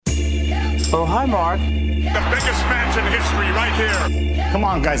Oh, hi, Mark. The biggest match in history right here. Come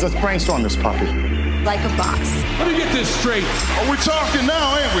on, guys, let's brainstorm this puppy. Like a boss. Let me get this straight. Are we talking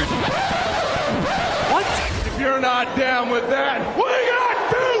now, ain't we? What? If you're not down with that, we got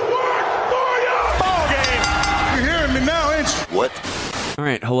to work for you! Ball game! You're hearing me now, ain't you? What? All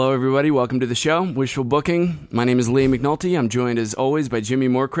right, hello everybody. Welcome to the show, Wishful Booking. My name is Lee McNulty. I'm joined as always by Jimmy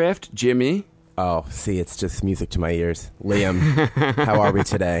Morecraft. Jimmy. Oh, see, it's just music to my ears. Liam, how are we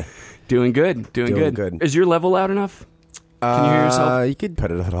today? Doing good. Doing good. Is your level loud enough? Can you hear yourself? You could put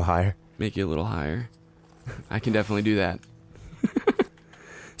it a little higher. Make it a little higher. I can definitely do that.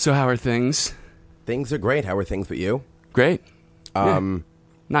 So how are things? Things are great. How are things with you? Great.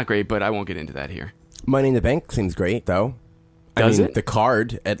 Not great, but I won't get into that here. Money in the Bank seems great, though. Does it? The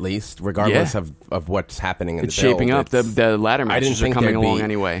card, at least, regardless of what's happening in it's the build. Shaping up. The ladder matches are coming along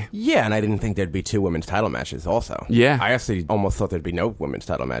anyway. Yeah, and I didn't think there'd be 2 women's title matches also. Yeah. I actually almost thought there'd be no women's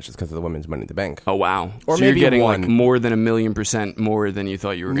title matches because of the women's Money in the Bank. Oh, wow. Or so maybe you're getting one. like more than 1,000,000% more than you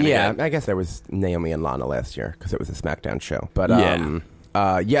thought you were going to get. Yeah, I guess there was Naomi and Lana last year because it was a SmackDown show. But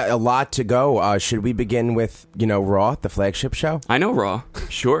yeah, a lot to go. Should we begin with, Raw, the flagship show? I know Raw.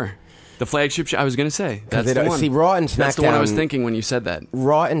 Sure. The flagship show, I was going to say. That's the one. See, Raw and SmackDown... That's the one I was thinking when you said that.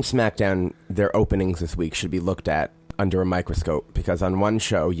 Raw and SmackDown, their openings this week should be looked at under a microscope because on one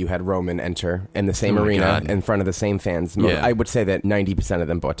show you had Roman enter in the same arena in front of the same fans. Yeah. I would say that 90% of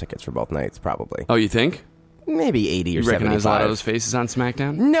them bought tickets for both nights, probably. Oh, you think? Maybe 80 or 75. You recognize a lot of those faces on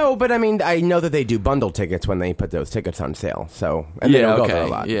SmackDown? No, but I mean, I know that they do bundle tickets when they put those tickets on sale. So, and they don't go there a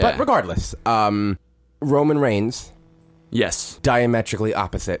lot. Yeah. But regardless, Roman Reigns, Yes. diametrically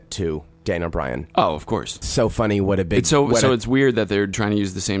opposite to Daniel Bryan. Oh, of course. So funny, what a big... So it's weird that they're trying to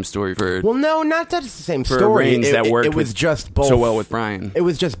use the same story for... Well, no, not that it's the same for story. Reigns that worked it was just both, so well with Bryan. It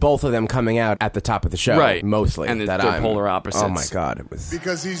was just both of them coming out at the top of the show, right? Mostly, and that they're polar opposites. Oh my god, it was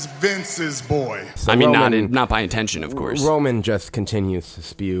Because he's Vince's boy. So I mean, Roman, not by intention, of course. Roman just continues to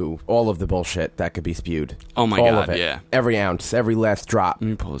spew all of the bullshit that could be spewed. Oh my all god, of it. yeah. Every ounce, every last drop. Let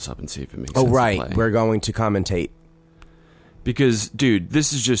me pull this up and see if it makes Oh sense. right, to play. we're going to commentate. Because, dude,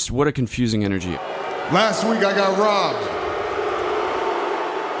 this is just what a confusing energy. Last week I got robbed.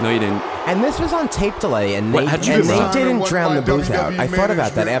 No, you didn't. And this was on tape delay, and What, they, how'd you and get they robbed? didn't drown the By booth out. WWE I thought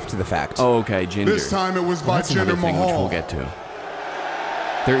about that management. after the fact. Oh, okay, Jinder. This time it was by That's another Jinder thing which Mahal. we'll get to.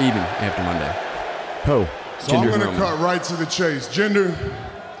 They're even after Monday. Who? So I'm Jinder's going to Roman. cut right to the chase. Jinder,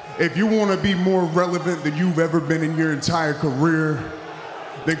 if you want to be more relevant than you've ever been in your entire career,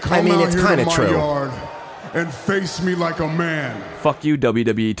 then come out it's here to kinda my true. yard and face me like a man. Fuck you,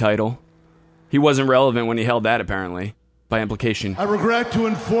 WWE title. He wasn't relevant when he held that, apparently. By implication. I regret to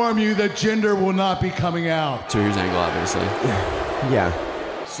inform you that Jinder will not be coming out. So here's Angle, obviously. Yeah.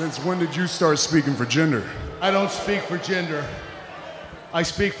 Since when did you start speaking for Jinder? I don't speak for Jinder. I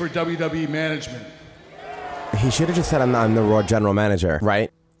speak for WWE management. He should have just said I'm the Raw general manager, right?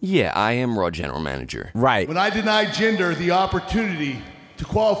 Yeah, I am Raw General Manager. Right. When I denied Jinder the opportunity to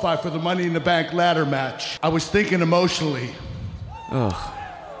qualify for the Money in the Bank ladder match, I was thinking emotionally. Ugh.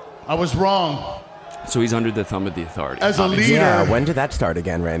 I was wrong. So he's under the thumb of the authority. As a leader, Yeah, when did that start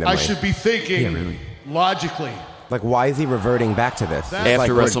again randomly? I should be thinking logically. Like, why is he reverting back to this? After It's like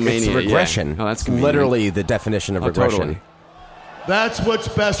WrestleMania, it's regression. yeah. Oh, that's It's convenient. literally the definition of regression. Totally. That's what's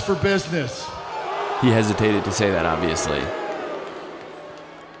best for business. He hesitated to say that, obviously.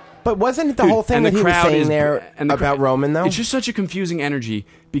 But wasn't the Dude, whole thing and that the he was crowd saying is- there and the about Roman, though? It's just such a confusing energy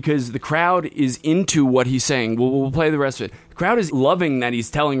because the crowd is into what he's saying. We'll play the rest of it. The crowd is loving that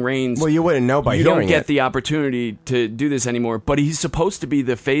he's telling Reigns, Well, you wouldn't know by you hearing don't get it. the opportunity to do this anymore. But he's supposed to be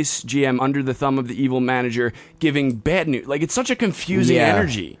the face GM under the thumb of the evil manager, giving bad news. Like, it's such a confusing Yeah.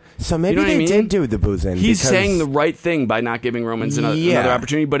 energy. So maybe You know what they I mean? did do the booze in. He's because- saying the right thing by not giving Romans another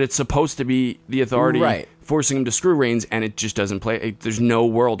opportunity, but it's supposed to be the authority Right. forcing him to screw Reigns, and it just doesn't play. There's no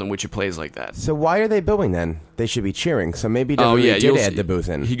world in which it plays like that. So why are they booing then? They should be cheering. So maybe Oh WWE yeah, did you'll add see. the booze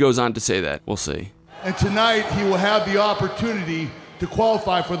in. He goes on to say that. We'll see. And tonight, he will have the opportunity to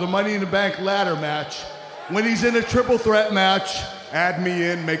qualify for the Money in the Bank ladder match when he's in a triple threat match. Add me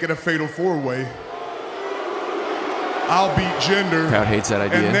in, make it a fatal 4-way. I'll beat Jinder. Crowd hates that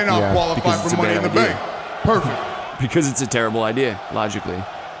idea. And then I'll Yeah. qualify Because it's for a Money in bad the idea. Bank. Perfect. Because it's a terrible idea, logically.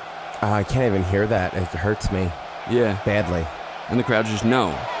 I can't even hear that. It hurts me Yeah. badly. And the crowd just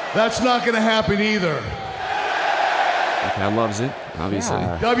know. That's not going to happen either. The crowd loves it, obviously.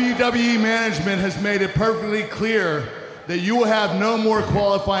 Yeah. WWE management has made it perfectly clear that you will have no more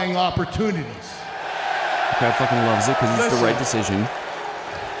qualifying opportunities. The crowd fucking loves it because it's the Listen. right decision.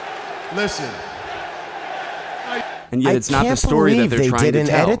 Listen, And yet it's not the can't story that believe they're they trying to didn't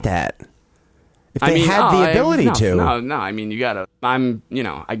tell. edit that. If they had the ability to. No, I mean, you gotta. I'm,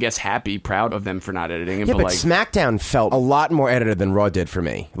 I guess happy, proud of them for not editing it. Yeah, but like, SmackDown felt a lot more edited than Raw did for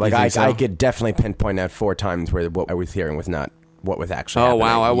me. Like, so? I could definitely pinpoint out 4 times where what I was hearing was not what was actually happening.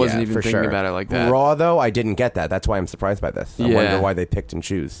 Wow, I wasn't even for thinking sure. about it like that. Raw, though, I didn't get that. That's why I'm surprised by this. I wonder why they picked and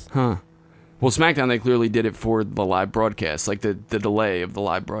choose. Huh. Well, SmackDown, they clearly did it for the live broadcast, like the delay of the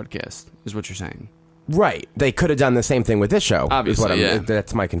live broadcast, is what you're saying. Right. They could have done the same thing with this show. Obviously, yeah.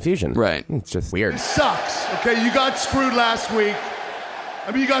 That's my confusion. Right. It's just weird. It sucks. Okay, you got screwed last week.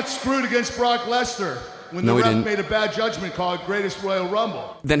 I mean, you got screwed against Brock Lesnar when the ref made a bad judgment call at Greatest Royal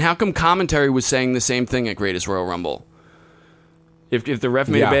Rumble. Then how come commentary was saying the same thing at Greatest Royal Rumble? If the ref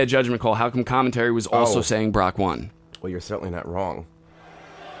made a bad judgment call, how come commentary was also saying Brock won? Well, you're certainly not wrong.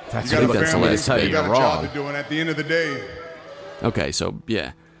 You got a job to do, and at the end of the day. Okay, so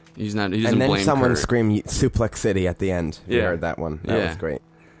yeah. He doesn't and then blame someone Kurt. screamed Suplex City at the end. You heard that one. That was great.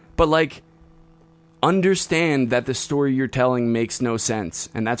 But like, understand that the story you're telling makes no sense,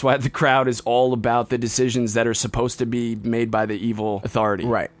 and that's why the crowd is all about the decisions that are supposed to be made by the evil authority.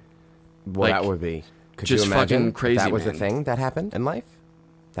 Right. Well, like, that would be could just you imagine fucking crazy. If that was man. a thing that happened in life.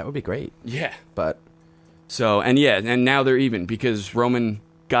 That would be great. Yeah. But so and now they're even because Roman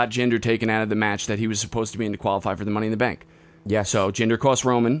got Jinder taken out of the match that he was supposed to be in to qualify for the Money in the Bank. Yeah. So Jinder cost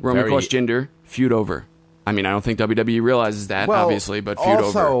Roman cost Jinder, feud over. I mean, I don't think WWE realizes that, obviously, but feud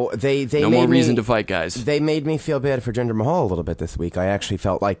also, over. They no more reason to fight, guys. They made me feel bad for Jinder Mahal a little bit this week. I actually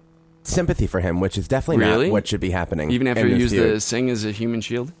felt like sympathy for him, which is definitely not what should be happening. Even after you used the Sing as a human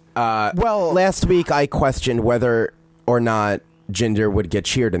shield? Well, last week I questioned whether or not Jinder would get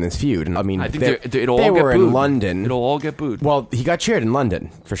cheered in this feud. And I mean, I think it'll all get booed. In London. It'll all get booed. Well, he got cheered in London,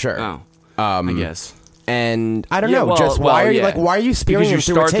 for sure. Oh, I guess. And I don't know, why are you spearing him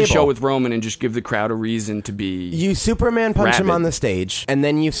through a table? Because you start the show with Roman and just give the crowd a reason to be You Superman punch him on the stage, and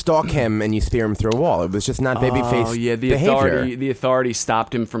then you stalk him and you spear him through a wall. It was just not babyface behavior. The authority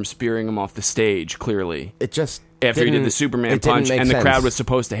stopped him from spearing him off the stage, clearly. It just after he did the Superman punch, and the crowd was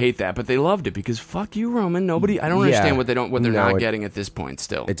supposed to hate that, but they loved it because fuck you, Roman. Nobody, I don't understand what they're not getting at this point.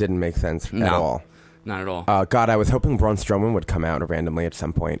 Still, it didn't make sense at all. Not at all. God, I was hoping Braun Strowman would come out randomly at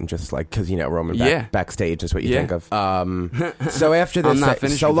some point and just like, because Roman backstage is what you think of. So after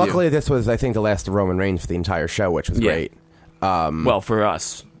this, luckily this was, I think, the last of Roman Reigns for the entire show, which was great. Well, for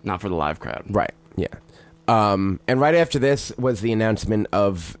us, not for the live crowd. Right. Yeah. And right after this was the announcement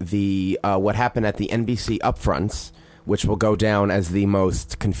of the what happened at the NBC upfronts, which will go down as the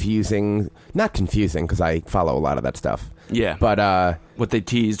most confusing. Not confusing because I follow a lot of that stuff. Yeah, but what they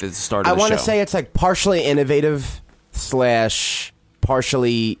teased at the start of the show. I want to say it's like partially innovative /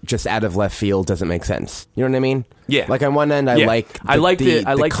 partially just out of left field. Doesn't make sense. You know what I mean? Yeah. Like on one end, I like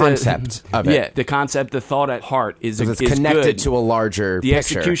the concept of it. Yeah, the concept, the thought at heart is connected good. to a larger The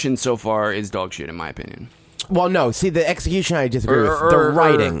picture. execution so far is dog shit, in my opinion. Well, no. See, the execution I disagree with. The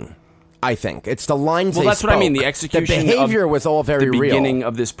writing. I think it's the lines. Well, that's what I mean. The execution, the behavior was all very real. The real. beginning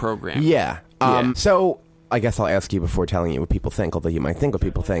of this program. Yeah. So I guess I'll ask you before telling you what people think, although you might think what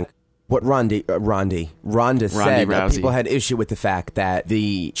people think. What Ronda said that people had issue with the fact that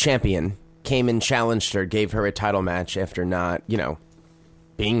the champion came and challenged her, gave her a title match after not,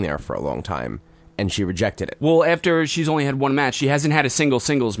 being there for a long time, and she rejected it. Well, after she's only had one match, she hasn't had a single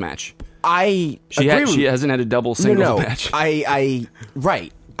singles match. She hasn't had a double singles match.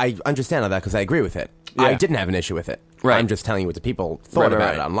 Right. I understand all that because I agree with it. Yeah. I didn't have an issue with it. Right. I'm just telling you what the people thought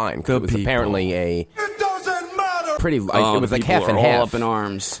about it online because it was apparently It doesn't matter. pretty. It was like half and half. All up in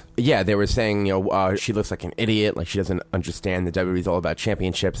arms. Yeah, they were saying she looks like an idiot, like she doesn't understand the WWE's all about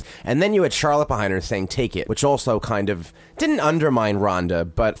championships. And then you had Charlotte behind her saying "take it," which also kind of didn't undermine Ronda.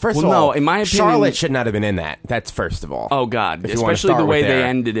 But first of all, in my opinion, Charlotte should not have been in that. That's first of all. Oh God, especially the way they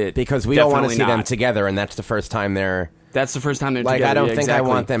ended it. Because we don't want to see them together, and that's the first time they're. That's the first time they're together. Like, I don't think I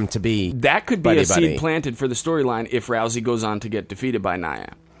want them to be. That could be a seed planted for the storyline if Rousey goes on to get defeated by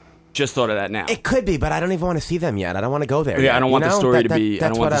Nia. Just thought of that now. It could be, but I don't even want to see them yet. I don't want to go there. Yeah, yet, I don't want the story to be. I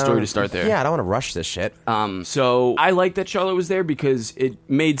don't want the story to start there. Yeah, I don't want to rush this shit. So I like that Charlotte was there because it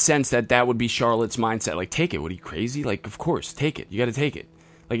made sense that would be Charlotte's mindset. Like, take it. What are you, crazy? Like, of course, take it. You got to take it.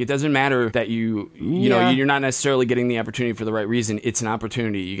 Like, it doesn't matter that you know, you're not necessarily getting the opportunity for the right reason. It's an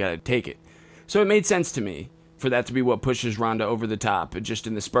opportunity. You got to take it. So it made sense to me for that to be what pushes Ronda over the top, just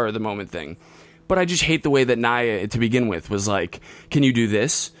in the spur of the moment thing. But I just hate the way that Nia, to begin with, was like, can you do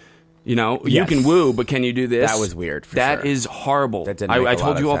this? You can woo, but can you do this? That was weird. That sure. is horrible. That didn't make I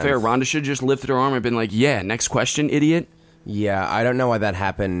told you off off air, Ronda should just lifted her arm and been like, yeah, next question, idiot. Yeah, I don't know why that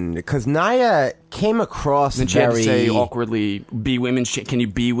happened because Nia came across then she had to say awkwardly, can you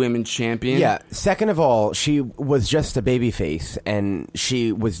be women's champion? Yeah. Second of all, she was just a babyface, and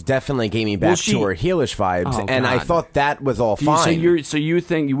she was definitely gave me back to her heelish vibes, and I thought that was all fine. So you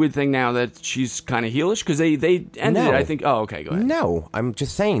would think now that she's kind of heelish because they ended it. I think. Oh, okay, go ahead. No, I'm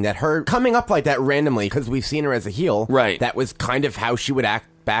just saying that her coming up like that randomly because we've seen her as a heel. Right. That was kind of how she would act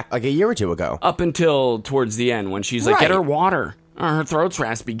back like a year or two ago. Up until towards the end when she's like, get her water. Her throat's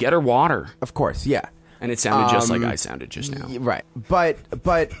raspy. Get her water. Of course, yeah. And it sounded just like I sounded just now. Right. But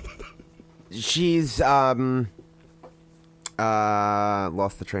she's lost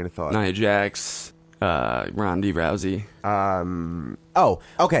the train of thought. Nia Jax, Ronda Rousey. Oh,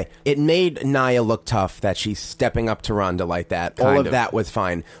 okay. It made Nia look tough that she's stepping up to Ronda like that. All of that was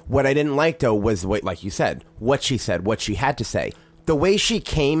fine. What I didn't like, though, was, like you said, what she had to say. The way she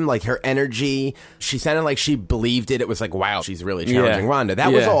came, like her energy, she sounded like she believed it. It was like, wow, she's really challenging Ronda.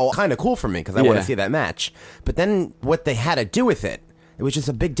 That was all kind of cool for me because I want to see that match. But then what they had to do with it, it was just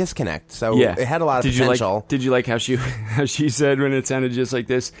a big disconnect. So it had a lot of potential. Did you like how she said when it sounded just like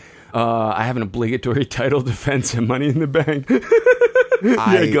this? I have an obligatory title defense and Money in the Bank.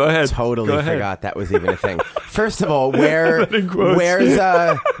 Go ahead. Totally forgot that was even a thing. First of all, where's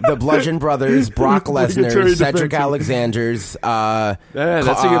the Bludgeon Brothers, Brock Lesnar, Cedric Alexander's? That's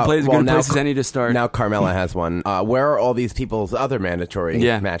a good place. Good place as any to start. Now Carmella has one. Where are all these people's other mandatory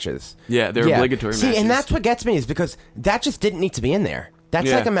matches? Yeah, they're obligatory matches. See, and that's what gets me is because that just didn't need to be in there. That's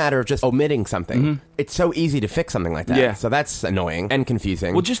like a matter of just omitting something. Mm-hmm. It's so easy to fix something like that. Yeah. So that's annoying and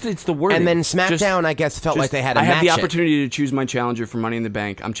confusing. Well, it's the wording. And then SmackDown, I guess, felt like they had to match it. I have the opportunity to choose my challenger for Money in the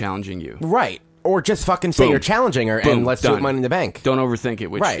Bank. I'm challenging you. Right. Or just fucking say you're challenging her and let's do it Money in the Bank. Don't overthink it,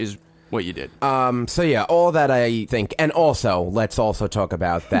 which is what you did. So yeah, all that I think. And also, let's also talk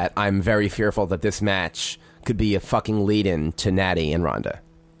about that I'm very fearful that this match could be a fucking lead-in to Natty and Ronda.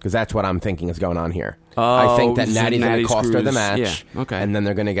 Because that's what I'm thinking is going on here. I think that Natty's going to cost her the match. Yeah, okay. And then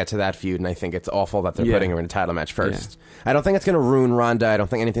they're going to get to that feud, and I think it's awful that they're putting her in a title match first. Yeah. I don't think it's going to ruin Ronda. I don't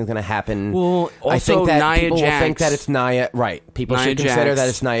think anything's going to happen. Well, also I think that Nia people Jax. will think that it's Nia. Right. People should consider that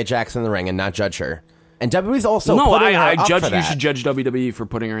it's Nia Jax in the ring and not judge her. And WWE's also putting her up judge. For that. You should judge WWE for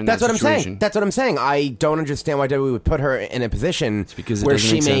putting her in that situation. That's what I'm saying. I don't understand why WWE would put her in a position where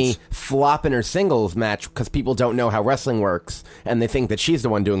she may flop in her singles match because people don't know how wrestling works and they think that she's the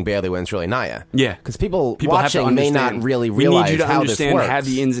one doing badly when it's really Nia. Yeah, because people watching may not really realize how this works. We need you to understand how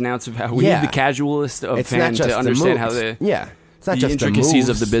the ins and outs of how we need the casualist of fan to understand how the it's not just intricacies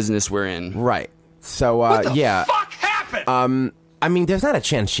of the business we're in. Right. So what the fuck happened? I mean, there's not a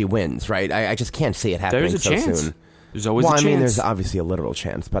chance she wins, right? I just can't see it happening so soon. There's always a chance. I mean, there's obviously a literal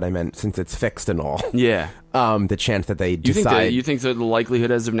chance, but I meant since it's fixed and all. Yeah. The chance that they decide. You think that the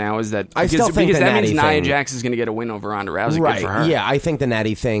likelihood as of now is that... I still think that means Nia Jax is going to get a win over Ronda Rousey. Right. Good for her. Yeah, I think the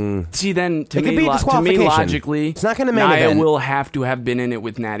Natty thing... See, then, to me logically... It's not going to main Nia event. will have to have been in it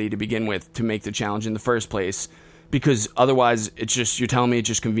with Natty to begin with to make the challenge in the first place. Because otherwise, it's just you're telling me it's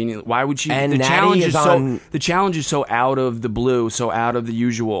just convenient. Why would she? And the challenge is so out of the blue, so out of the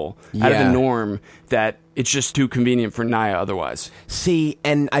usual, out of the norm that it's just too convenient for Nia. Otherwise, see,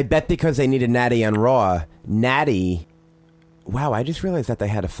 and I bet because they needed Natty on Raw, Natty. Wow, I just realized that they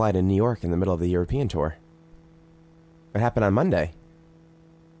had a flight in New York in the middle of the European tour. It happened on Monday.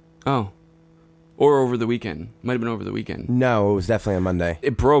 Oh. Or over the weekend. Might have been over the weekend. No, it was definitely on Monday.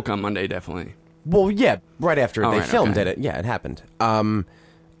 It broke on Monday, definitely. Well, yeah, right after they filmed it. Yeah, it happened.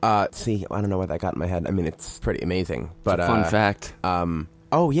 See, I don't know what that got in my head. I mean, it's pretty amazing. But it's a fun fact.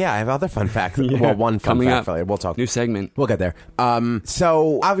 Oh, yeah, I have other fun facts. Well, one fun coming fact. Up. We'll talk. New segment. We'll get there.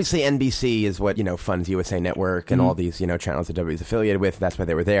 So, obviously, NBC is what, funds USA Network and all these, channels that WWE's affiliated with. That's why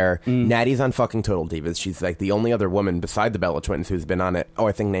they were there. Natty's on fucking Total Divas. She's, like, the only other woman beside the Bella Twins who's been on it. Oh,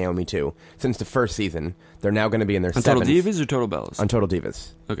 I think Naomi, too. Since the first season. They're now going to be in their seventh. On Total Divas or Total Bellas? On Total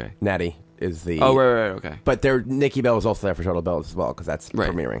Divas. Okay. Natty is the... Oh, right, okay. But Nikki Bell was also there for Total Bellas as well, because that's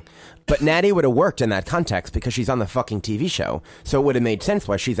premiering. But Natty would have worked in that context because she's on the fucking TV show, so it would have made sense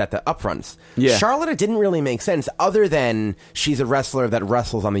why she's at the upfronts. Yeah. Charlotte, it didn't really make sense, other than she's a wrestler that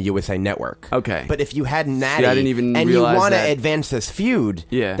wrestles on the USA Network. Okay. But if you had Natty, I didn't even and realize you want to that. advance this feud,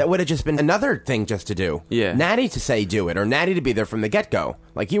 that would have just been another thing just to do. Yeah. Natty to say do it, or Natty to be there from the get-go,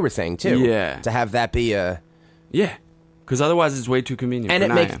 like you were saying, too. Yeah. To have that be a... Yeah. Because otherwise it's way too convenient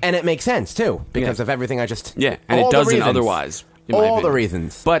and it makes sense, too, because of everything I just... Yeah, and it doesn't otherwise. All the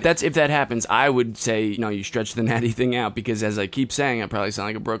reasons. But if that happens, I would say, you stretch the Natty thing out, because as I keep saying, I probably sound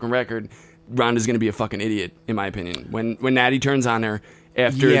like a broken record, Ronda's going to be a fucking idiot, in my opinion. When Natty turns on her,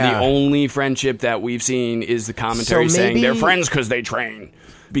 after the only friendship that we've seen is the commentary saying they're friends because they train.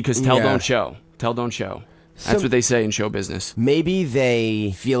 Because tell, don't show. Tell, don't show. That's what they say in show business. Maybe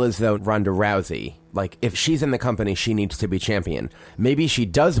they feel as though Ronda Rousey, like, if she's in the company, she needs to be champion. Maybe she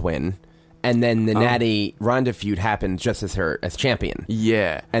does win, and then the Natty Ronda feud happens just as champion.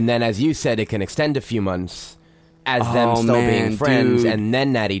 Yeah. And then, as you said, it can extend a few months as them still being friends, dude. And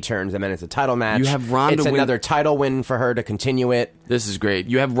then Natty turns, and then it's a title match. You have Ronda It's another title win for her to continue it. This is great.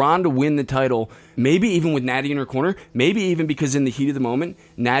 You have Ronda win the title, maybe even with Natty in her corner, maybe even because in the heat of the moment,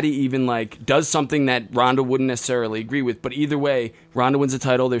 Natty even like does something that Ronda wouldn't necessarily agree with. But either way, Ronda wins the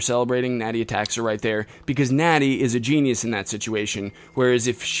title, they're celebrating, Natty attacks her right there, because Natty is a genius in that situation. Whereas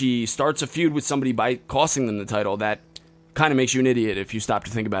if she starts a feud with somebody by costing them the title, that kind of makes you an idiot if you stop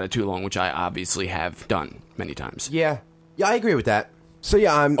to think about it too long, which I obviously have done many times. Yeah, I agree with that. So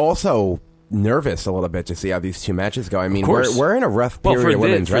yeah, I'm also nervous a little bit to see how these two matches go. I mean, we're in a rough period of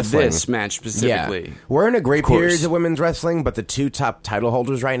women's wrestling. For this match specifically. Yeah. We're in a great period of women's wrestling, but the two top title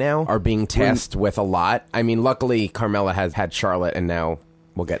holders right now are being tasked with a lot. I mean, luckily, Carmella has had Charlotte, and now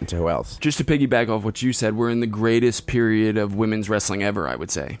we'll get into who else. Just to piggyback off what you said, we're in the greatest period of women's wrestling ever, I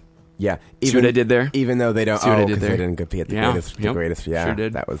would say. Yeah. See what I did there? Even though they don't... See what I did there? They didn't compete at the greatest. Yeah, sure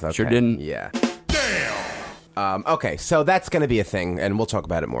did. That was okay. Sure didn't. Yeah. Damn! Okay, so that's going to be a thing, and we'll talk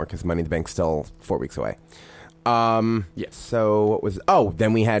about it more, because Money in the Bank's still 4 weeks away. Yes. So what was... Oh,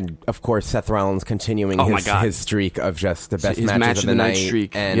 then we had, of course, Seth Rollins continuing his streak of just the best matches of the night.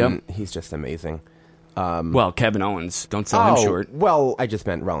 Streak. And he's just amazing. Well, Kevin Owens. Don't sell him short. Well, I just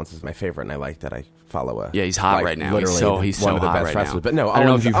meant Rollins is my favorite, and I like that I follow he's hot right now. Literally he's one so of the hot best right wrestlers. now. But no, I don't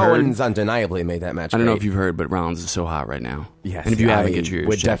know if you've heard. Owens undeniably made that match I don't know great. if you've heard, but Rollins is so hot right now. Yes, and if you haven't, get your ears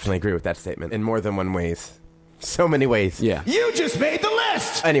would checked. definitely agree with that statement in more than one ways. So many ways. Yeah. You just made the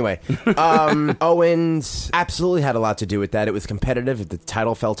list! Anyway, Owens absolutely had a lot to do with that. It was competitive. The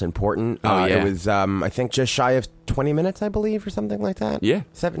title felt important. It was, I think, just shy of 20 minutes, I believe, or something like that. Yeah.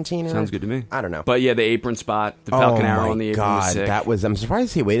 17. Sounds good to me. I don't know. But yeah, the apron spot, the Falcon Arrow on the apron was sick. That was... I'm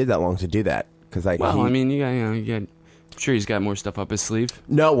surprised he waited that long to do that. I mean, you got... I'm sure he's got more stuff up his sleeve.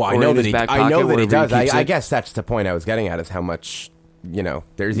 No, well, I know that he does. I guess that's the point I was getting at, is how much...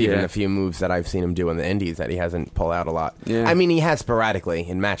 there's even a few moves that I've seen him do in the indies that he hasn't pulled out a lot. Yeah. I mean, he has sporadically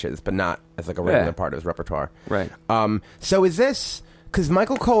in matches, but not as like a regular part of his repertoire. Right. So is this... Because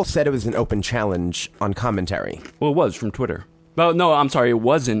Michael Cole said it was an open challenge on commentary. Well, it was from Twitter. Well, no, I'm sorry, it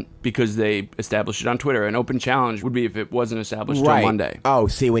wasn't, because they established it on Twitter. An open challenge would be if it wasn't established on Monday. Oh,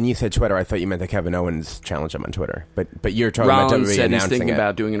 see, when you said Twitter, I thought you meant the Kevin Owens challenge him on Twitter. But you're talking Rollins about WWE said he's announcing thinking it.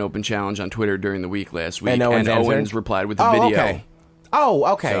 about doing an open challenge on Twitter during the week last week, And Owens replied with a video. Okay. Oh,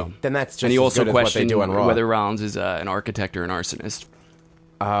 okay. So, then that's just and he as also good as what they questioned do on Raw. whether Rollins is an architect or an arsonist.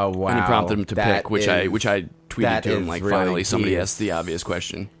 Oh, wow. And he prompted him to pick, which I tweeted to him, like, really, finally somebody asked the obvious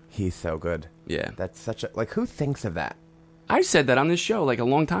question. He's so good. Yeah. That's such a... Like, who thinks of that? I said that on this show, like, a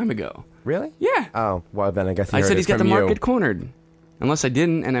long time ago. Really? Yeah. Oh, well, then I guess I said he's got the market cornered. Unless I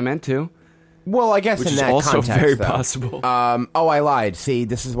didn't, and I meant to. Well, I guess which in is that also context, very though. possible. I lied. See,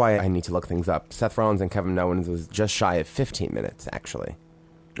 this is why I need to look things up. Seth Rollins and Kevin Owens was just shy of 15 minutes, actually.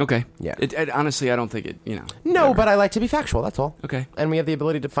 Okay. Yeah. Honestly, I don't think it, No, whatever. but I like to be factual, that's all. Okay. And we have the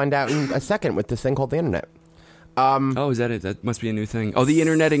ability to find out in a second with this thing called the internet. Is that it? That must be a new thing. Oh, the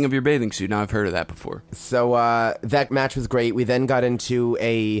interneting of your bathing suit. Now, I've heard of that before. So that match was great. We then got into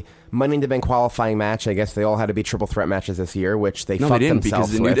a Money in the Bank qualifying match. I guess they all had to be triple threat matches this year, which they fucked themselves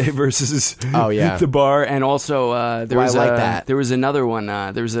because the with. New Day versus the Bar, and also there was that. There was another one.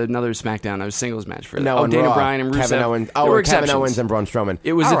 There was another SmackDown. There was a singles match for that. No, Dana Raw. Bryan and Rusev. Kevin Owens. Kevin Owens and Braun Strowman.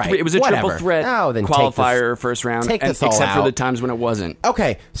 It was it was a triple threat then qualifier first round, except for out. the times when it wasn't.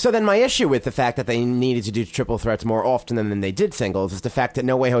 Okay, so then my issue with the fact that they needed to do triple threats more often than they did singles is the fact that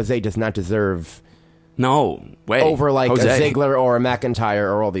No Way Jose does not deserve over like Jose. a Ziggler or a McIntyre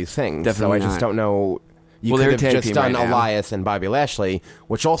or all these things. Definitely so I just don't know. You Well, could they're a have tag just team done right now. Elias and Bobby Lashley,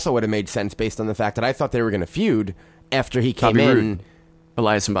 which also would have made sense based on the fact that I thought they were going to feud after he came Bobby in. Roode.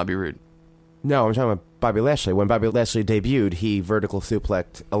 Elias and Bobby Roode. No, I'm talking about Bobby Lashley. When Bobby Lashley debuted, he vertical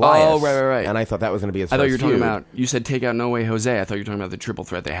suplexed Elias. Oh, right. And I thought that was going to be his I first thought you were talking feud. about. You said take out No Way Jose. I thought you were talking about the triple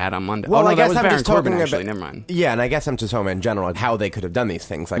threat they had on Monday. Well, no, I guess that was I'm Baron just Corbin, talking actually. about. Never mind. Yeah, and I guess I'm just talking in general how they could have done these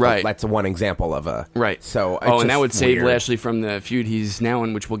things. Like, Right. That's one example of a Right. So and that would save weird. Lashley from the feud he's now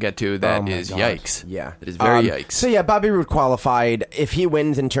in, which we'll get to. That Oh my is God. yikes. Yeah. That is very yikes. So yeah, Bobby Roode qualified. If he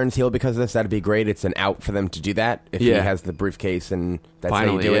wins and turns heel because of this, that'd be great. It's an out for them to do that. If he has the briefcase and that's how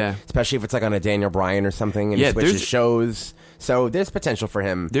Finally, you do yeah. it. Especially if it's like on a Daniel Bryan or something and he switches shows. So there's potential for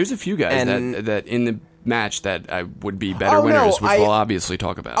him. There's a few guys And- that in the match that would be better winners, which we'll obviously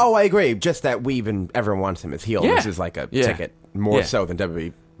talk about. Oh, I agree. Just that everyone wants him as heel. Yeah. This is like a Yeah. ticket more Yeah. so than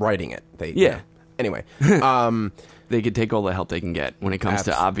WWE writing it. Anyway, they could take all the help they can get when it comes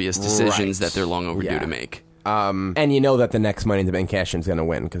to obvious decisions that they're long overdue to make. And you know that the next Money in the Bank cash-in is going to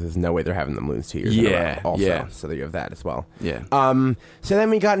win because there's no way they're having them lose 2 years in a row also. Yeah. So there you have that as well. Yeah. So then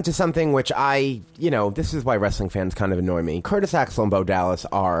we got into something which this is why wrestling fans kind of annoy me. Curtis Axel and Bo Dallas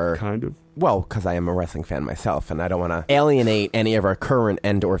are... Kind of. Well, because I am a wrestling fan myself, and I don't want to alienate any of our current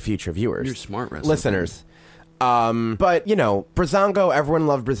and or future viewers. You're smart wrestling listeners. But, Breezango, everyone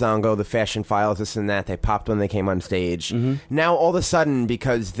loved Breezango, the Fashion Files, this and that. They popped when they came on stage. Mm-hmm. Now, all of a sudden,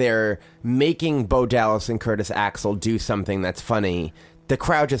 because they're making Bo Dallas and Curtis Axel do something that's funny, the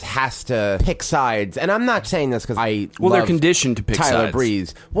crowd just has to pick sides. And I'm not saying this because they're conditioned to pick Tyler sides.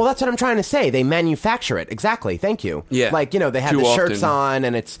 Breeze. Well, that's what I'm trying to say. They manufacture it. Exactly. Thank you. Yeah. Like, they have the shirts on,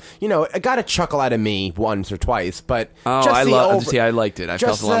 and it's, it got a chuckle out of me once or twice, but I liked it. I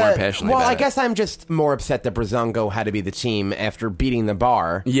felt a lot more passionately about it. Well, I guess I'm just more upset that Breezango had to be the team after beating the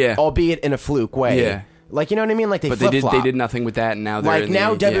Bar. Yeah. Albeit in a fluke way. Yeah. Like, you know what I mean? Like, But they did nothing with that, and now they're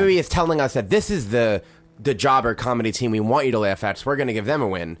WWE is telling us that this is the jobber comedy team we want you to laugh at, so we're going to give them a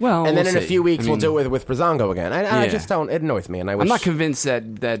win. Well, and then in a see. few weeks we'll do it with Breezango again. I just don't. It annoys me, and I'm not convinced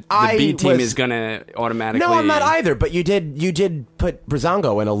that the B team is going to automatically. No, I'm not either. But you did put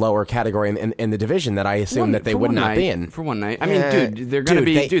Breezango in a lower category in the division that I assumed that they would not be in for one night. I mean, they're going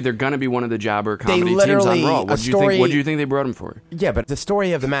to be one of the jobber comedy teams on Raw. What do you think they brought them for? Yeah, but the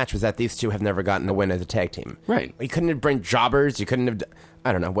story of the match was that these two have never gotten a win as a tag team. Right. You couldn't have bring jobbers. You couldn't have.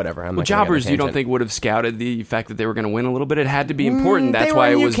 I don't know, whatever. Jobbers, you don't think would have scouted the fact that they were going to win a little bit? It had to be important. That's why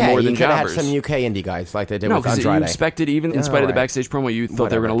it was more than jobbers. You could have had some UK indie guys like they did with Andrade. You expected, even in spite of the backstage promo, you thought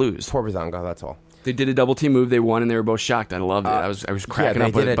they were going to lose. Poor Breezango, that's all. They did a double team move. They won, and they were both shocked. I loved it. I was cracking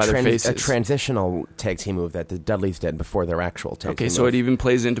up by their faces. A transitional tag team move that the Dudleys did before their actual tag team move. Okay, so it even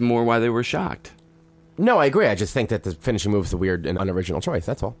plays into more why they were shocked. No, I agree. I just think that the finishing move is a weird and unoriginal choice.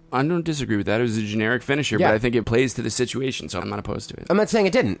 That's all. I don't disagree with that. It was a generic finisher, but I think it plays to the situation, so I'm not opposed to it. I'm not saying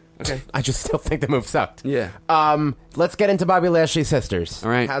it didn't. Okay. I just still think the move sucked. Yeah. Let's get into Bobby Lashley's sisters. All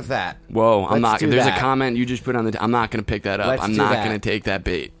right. How's that? Whoa, I'm not. There's a comment you just put on I'm not going to pick that up. I'm not going to take that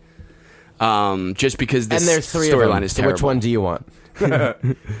bait. Just because this storyline is terrible. Which one do you want?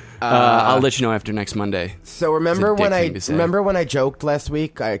 I'll let you know after next Monday. So remember when I joked last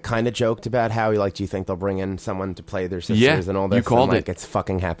week? I kind of joked about how do you think they'll bring in someone to play their sisters and all this? You called it. It's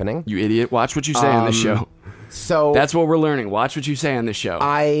fucking happening. You idiot! Watch what you say on this show. So that's what we're learning. Watch what you say on this show.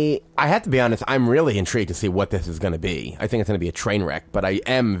 I have to be honest. I'm really intrigued to see what this is going to be. I think it's going to be a train wreck, but I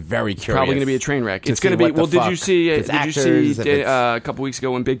am very curious. Probably going to be a train wreck. It's going to be. Well, did you see a couple weeks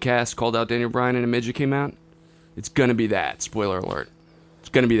ago when Big Cass called out Daniel Bryan and a midget came out? It's going to be that. Spoiler alert. It's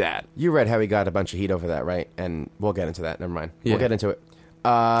going to be that. You read how he got a bunch of heat over that, right? And we'll get into that. Never mind. Yeah. We'll get into it.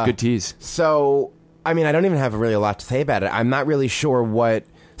 Good tease. So, I mean, I don't even have really a lot to say about it. I'm not really sure what...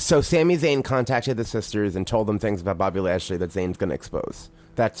 So, Sami Zayn contacted the sisters and told them things about Bobby Lashley that Zayn's going to expose.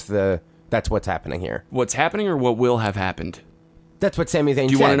 That's what's happening here. What's happening or what will have happened? That's what Sami Zayn said.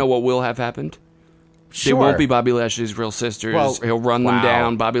 Do you want to know what will have happened? Sure. They won't be Bobby Lashley's real sisters. Well, he'll run them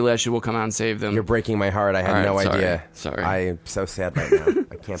down. Bobby Lashley will come out and save them. You're breaking my heart. I had no idea. Sorry. I'm so sad right now.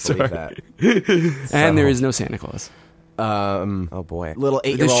 I can't believe that. And there is no Santa Claus. Oh boy. Little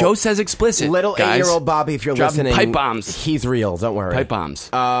 8-year-old. The show says explicit. Little 8-year-old Bobby, if you're listening. Pipe bombs. He's real. Don't worry. Pipe bombs.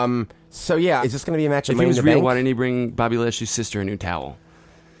 So yeah, is this going to be a match of Money in the Bank? If he was real, why didn't he bring Bobby Lashley's sister a new towel?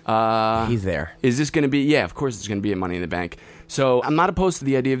 He's there. Is this going to be? Yeah, of course it's going to be a Money in the Bank. So I'm not opposed to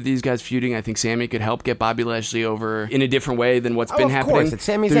the idea of these guys feuding. I think Sami could help get Bobby Lashley over in a different way than what's been happening. Of course, it's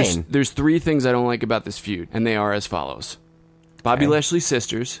Sami Zayn. There's three things I don't like about this feud, and they are as follows. Bobby Lashley's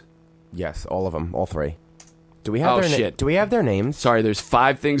sisters. Yes, all of them, all three. Do we have Do we have their names? Sorry, there's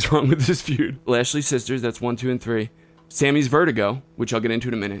 5 things wrong with this feud. Lashley's sisters, that's 1, 2, and 3. Sammy's vertigo, which I'll get into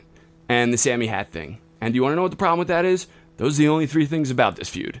in a minute, and the Sammy hat thing. And do you want to know what the problem with that is? Those are the only 3 things about this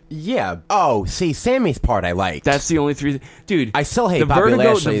feud. Yeah. Oh, see, Sammy's part I liked. That's the only 3. Dude, I still hate Bobby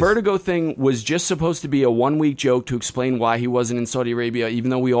Lashley's. The vertigo thing was just supposed to be a 1-week joke to explain why he wasn't in Saudi Arabia, even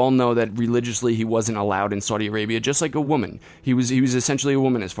though we all know that religiously he wasn't allowed in Saudi Arabia, just like a woman. He was essentially a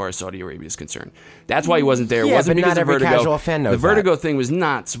woman as far as Saudi Arabia is concerned. That's why he wasn't there. Yeah, it wasn't but because not of every vertigo. casual fan knows the vertigo thing was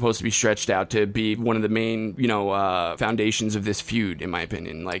not supposed to be stretched out to be one of the main, foundations of this feud, in my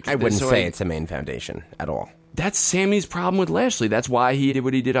opinion. Like I wouldn't say it's a main foundation at all. That's Sammy's problem with Lashley. That's why he did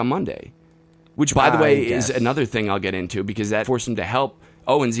what he did on Monday. Which, by the way, is another thing I'll get into, because that forced him to help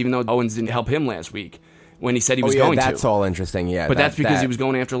Owens, even though Owens didn't help him last week when he said he was going to. That's all interesting, yeah. But that's because he was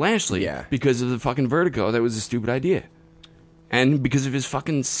going after Lashley. Yeah. Because of the fucking vertigo. That was a stupid idea. And because of his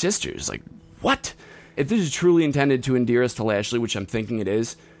fucking sisters. Like, what? If this is truly intended to endear us to Lashley, which I'm thinking it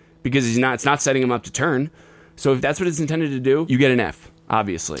is, because it's not setting him up to turn. So if that's what it's intended to do, you get an F.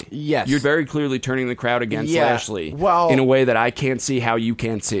 Obviously. Yes. You're very clearly turning the crowd against Lashley in a way that I can't see how you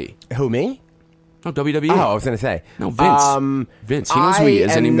can't see. Who, me? No, WWE. Oh, I was going to say. No, Vince. Vince, he knows who he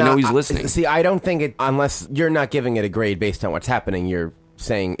is, and even know he's listening. See, I don't think it, unless you're not giving it a grade based on what's happening, you're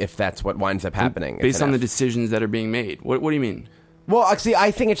saying if that's what winds up happening. Based on the decisions that are being made. What do you mean? Well, actually,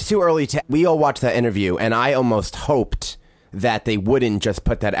 I think it's too early to... We all watched that interview, and I almost hoped that they wouldn't just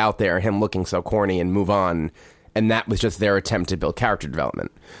put that out there, him looking so corny, and move on, and that was just their attempt to build character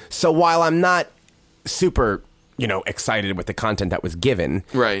development. So while I'm not super, excited with the content that was given,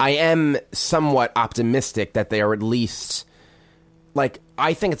 right. I am somewhat optimistic that they are at least...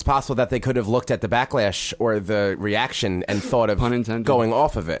 I think it's possible that they could have looked at the backlash or the reaction and thought of going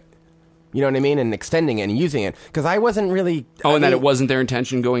off of it. You know what I mean? And extending it and using it. Because I wasn't really... that it wasn't their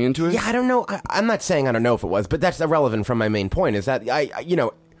intention going into it? Yeah, I don't know. I'm not saying I don't know if it was, but that's irrelevant from my main point, is that,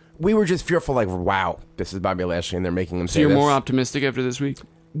 we were just fearful, wow, this is Bobby Lashley and they're making him say this. So you're more optimistic after this week?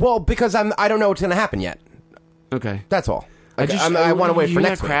 Well, because I don't know what's going to happen yet. Okay. That's all. I want to wait for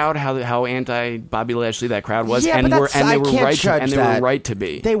next week. Crowd, how anti Bobby Lashley that crowd was, yeah, and they were right to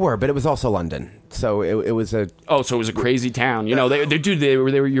be. They were, but it was also London, so it was a. Oh, so it was a crazy town. They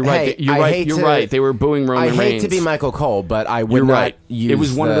were. You're right. You're right. They were booing Roman Reigns. I hate to be Michael Cole, but I would not use. It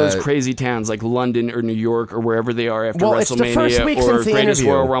was one of those crazy towns like London or New York or wherever they are after WrestleMania it's the first week or since the Greatest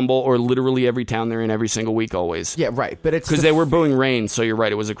interview. Royal Rumble or literally every town they're in every single week always. Yeah, right. But it's because they were booing Reigns, so you're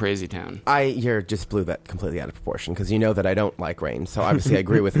right. It was a crazy town. You just blew that completely out of proportion because you know that I don't like Reigns. So obviously I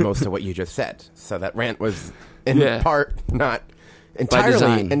agree with most of what you just said. So that rant was in part not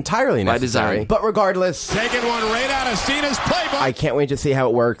entirely necessary. But regardless, taking one right out of Cena's playbook. I can't wait to see how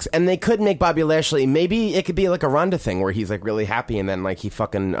it works. And they could make Bobby Lashley, maybe it could be like a Ronda thing where he's really happy and then he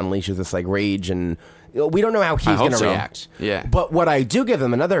fucking unleashes this rage, and we don't know how he's going to react. Yeah. But what I do give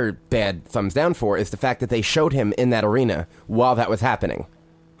them another bad thumbs down for is the fact that they showed him in that arena while that was happening.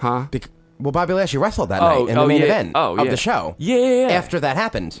 Huh? Well, Bobby Lashley wrestled that night in the main event of the show. Yeah. After that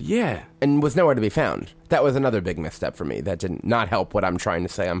happened. Yeah. And was nowhere to be found. That was another big misstep for me. That did not help what I'm trying to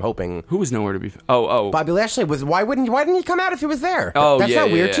say. I'm hoping... Who was nowhere to be found? Oh. Bobby Lashley was... Why didn't he come out if he was there? Oh, That's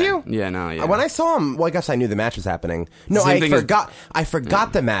not weird to you? Yeah, no, yeah. When I saw him... Well, I guess I knew the match was happening. No, I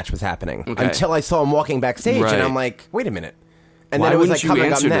forgot the match was happening until I saw him walking backstage, and I'm like, wait a minute. And then it was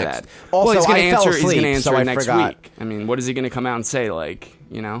coming up next. Also, he's I fell asleep, he's going to answer so I next forgot. week. I mean, what is he going to come out and say?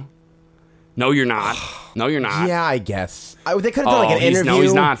 No, you're not. No, you're not. Yeah, I guess. They could have done an interview. No,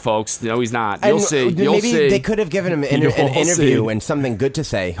 he's not, folks. No, he's not. You'll see. Maybe they could have given him an interview and something good to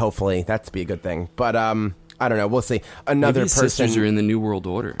say, hopefully. That'd be a good thing. But, I don't know. We'll see. Another person... sisters are in the New World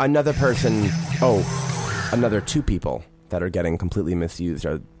Order. Another person... another two people that are getting completely misused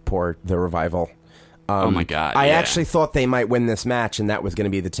are the Revival. Oh my God! I actually thought they might win this match, and that was going to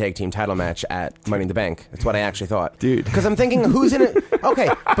be the tag team title match at Money in the Bank. That's what I actually thought, dude. Because I'm thinking, who's in it? Okay,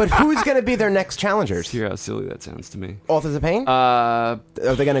 but who's going to be their next challengers? Hear how silly that sounds to me. Authors of Pain? Are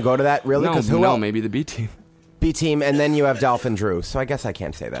they going to go to that really? No, maybe the B team. B team, and then you have Dolph and Drew. So I guess I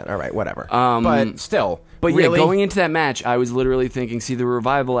can't say that. All right, whatever. But still, really? Going into that match, I was literally thinking, see, the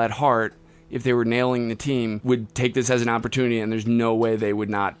Revival at heart, if they were nailing the team, would take this as an opportunity, and there's no way they would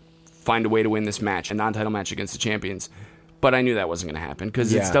not find a way to win this match, a non-title match against the champions. But I knew that wasn't going to happen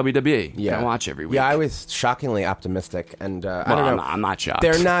because it's WWE. Yeah. I watch every week. Yeah, I was shockingly optimistic, and I don't know. I'm not shocked.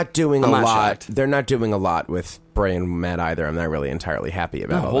 They're not doing a lot. They're not doing a lot with Bray and Matt either. I'm not really entirely happy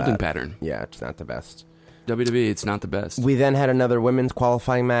about holding pattern. Yeah, it's not the best. WWE, it's not the best. We then had another women's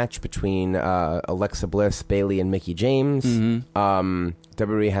qualifying match between Alexa Bliss, Bayley, and Mickie James. Mm-hmm.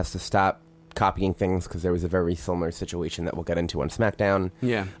 WWE has to stop copying things because there was a very similar situation that we'll get into on SmackDown.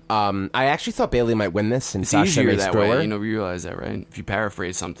 Yeah. I actually thought Bayley might win this, and it's Sasha easier may that screw way. her. You realize that, right? If you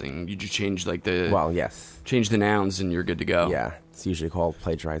paraphrase something, you just change yes. Change the nouns, and you're good to go. Yeah, it's usually called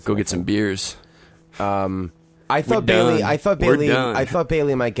plagiarizing. Go get some beers. I thought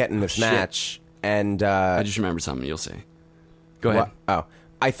Bayley might get in this match, and I just remembered something. You'll see. Go ahead.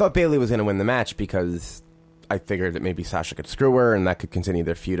 I thought Bayley was going to win the match because I figured that maybe Sasha could screw her, and that could continue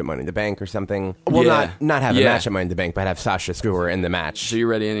their feud at Money in the Bank or something. Well, not have a match at Money in the Bank, but have Sasha screw her in the match. So you're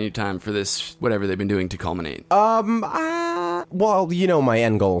ready any time for this, whatever they've been doing to culminate? Well, my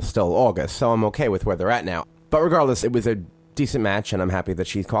end goal is still August, so I'm okay with where they're at now. But regardless, it was a decent match, and I'm happy that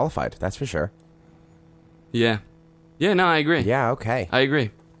she's qualified. That's for sure. Yeah. Yeah, no, I agree. Yeah, okay. I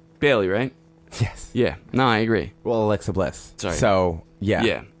agree. Bayley, right? Yes. Yeah. No, I agree. Well, Alexa Bliss. Sorry. So, yeah.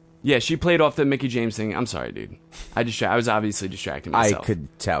 Yeah. Yeah, she played off the Mickie James thing. I'm sorry, dude. I was obviously distracting myself. I could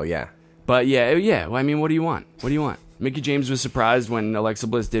tell, yeah. But yeah. Well, I mean, what do you want? Mickie James was surprised when Alexa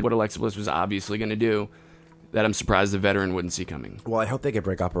Bliss did what Alexa Bliss was obviously going to do. That I'm surprised the veteran wouldn't see coming. Well, I hope they get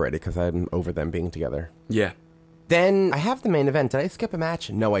break up already because I'm over them being together. Yeah. Then I have the main event. Did I skip a match?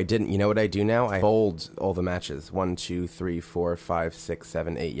 No, I didn't. You know what I do now? I bold all the matches. 1, 2, 3, 4, 5, 6,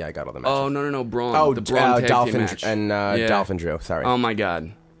 7, 8. Yeah, I got all the matches. Oh, no. Braun. Oh, the Braun tag Dolphin team match. and Dolphin Drew. Sorry. Oh, my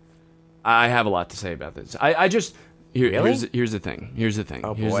God. I have a lot to say about this. I just... Really? Here's the thing.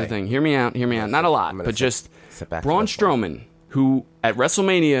 Oh, Here's boy. the thing. Hear me out. Not a lot, but just Braun Strowman, who at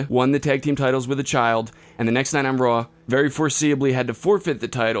WrestleMania won the tag team titles with a child, and the next night on Raw, very foreseeably had to forfeit the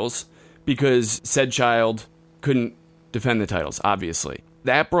titles because said child couldn't defend the titles, obviously.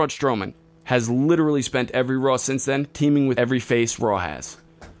 That Braun Strowman has literally spent every Raw since then teaming with every face Raw has.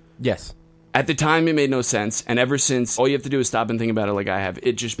 Yes. At the time, it made no sense, and ever since, all you have to do is stop and think about it like I have.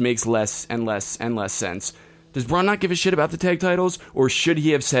 It just makes less and less and less sense. Does Braun not give a shit about the tag titles? Or should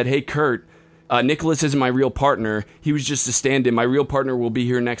he have said, hey, Kurt, Nicholas isn't my real partner. He was just a stand-in. My real partner will be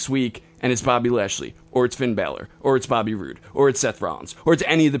here next week, and it's Bobby Lashley, or it's Finn Balor, or it's Bobby Roode, or it's Seth Rollins, or it's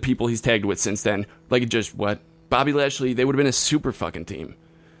any of the people he's tagged with since then. Like, just, what? Bobby Lashley, they would have been a super fucking team.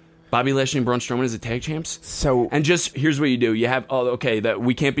 Bobby Lashley and Braun Strowman as the tag champs? And just, here's what you do. You have, that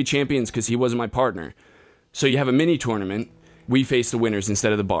we can't be champions because he wasn't my partner. So you have a mini tournament. We face the winners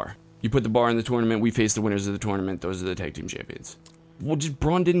instead of the bar. You put the bar in the tournament, we face the winners of the tournament, those are the tag team champions. Well, just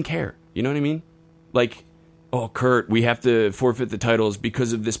Braun didn't care. You know what I mean? Like, oh, Kurt, we have to forfeit the titles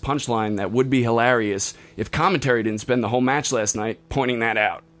because of this punchline that would be hilarious if commentary didn't spend the whole match last night pointing that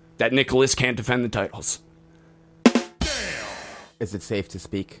out. That Nicholas can't defend the titles. Is it safe to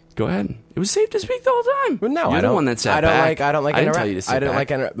speak? Go ahead. It was safe to speak the whole time. Well, no, You're the one that sat back. I didn't tell you to sit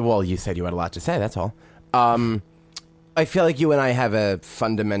back. Well, you said you had a lot to say, that's all. I feel like you and I have a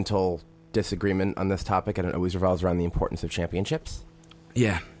fundamental disagreement on this topic, and it always revolves around the importance of championships.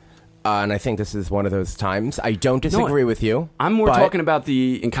 Yeah. And I think this is one of those times. I don't disagree with you. I'm more talking about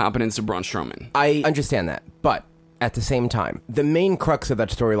the incompetence of Braun Strowman. I understand that. But at the same time, the main crux of that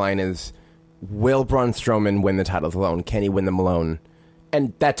storyline is, will Braun Strowman win the titles alone? Can he win them alone?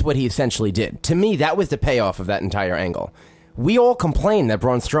 And that's what he essentially did. To me, that was the payoff of that entire angle. We all complained that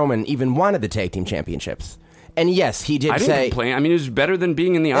Braun Strowman even wanted the tag team championships. And yes, he did I say... didn't complain. I mean, it was better than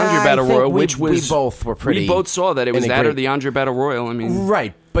being in the Andre Battle Royal, which was... We both were pretty... We both saw that it was that or the Andre Battle Royal. I mean...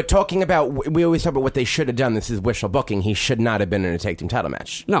 Right. But talking about... We always talk about what they should have done. This is wishful booking. He should not have been in a tag team title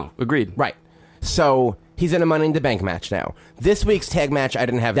match. No, agreed. Right. So, he's in a Money in the Bank match now. This week's tag match, I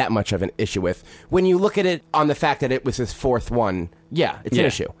didn't have that much of an issue with. When you look at it on the fact that it was his fourth one, yeah, it's an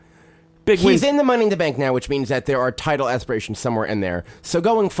issue. He's in the Money in the Bank now, which means that there are title aspirations somewhere in there. So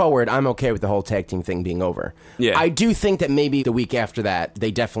going forward, I'm okay with the whole tag team thing being over. Yeah. I do think that maybe the week after that,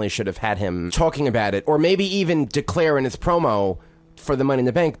 they definitely should have had him talking about it, or maybe even declare in his promo for the Money in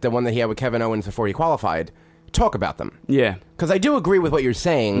the Bank, the one that he had with Kevin Owens before he qualified, talk about them. Yeah. Because I do agree with what you're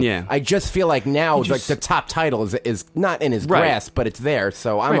saying. Yeah. I just feel like now like the top title is not in his grasp, but it's there,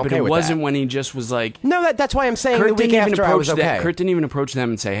 so I'm okay with that. But it wasn't when he just was like... No, that's why I'm saying the week after I was okay. Kurt didn't even approach them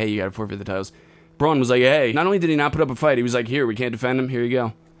and say, hey, you got to forfeit the titles. Braun was like, hey, not only did he not put up a fight, he was like, here, we can't defend him, here you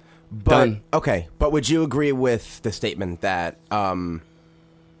go. Done. Okay, but would you agree with the statement that... I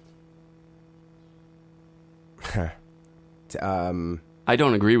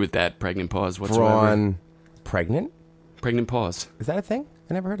don't agree with that pregnant pause whatsoever. Braun... Pregnant? Pregnant pause. Is that a thing?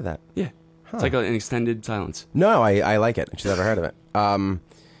 I never heard of that. Yeah. Huh. It's like an extended silence. No, I like it. I've just never heard of it.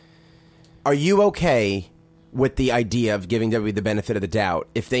 Are you okay with the idea of giving WWE the benefit of the doubt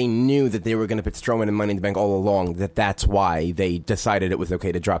if they knew that they were going to put Strowman and Money in the Bank all along, that's why they decided it was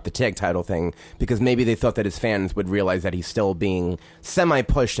okay to drop the tag title thing, because maybe they thought that his fans would realize that he's still being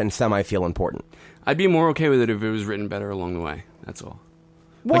semi-pushed and semi-feel important? I'd be more okay with it if it was written better along the way. That's all.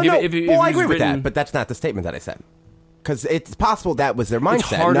 Well, like I agree with that, but that's not the statement that I said. Because it's possible that was their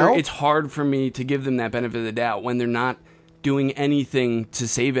mindset, It's hard for me to give them that benefit of the doubt when they're not doing anything to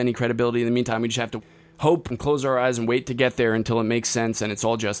save any credibility. In the meantime, we just have to hope and close our eyes and wait to get there until it makes sense and it's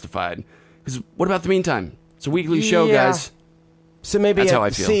all justified. Because what about the meantime? It's a weekly show, guys. So maybe that's how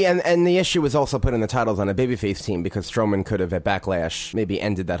I feel. See, and the issue was also putting the titles on a babyface team because Strowman could have at Backlash maybe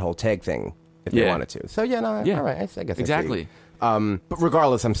ended that whole tag thing if they wanted to. So all right, I guess exactly. But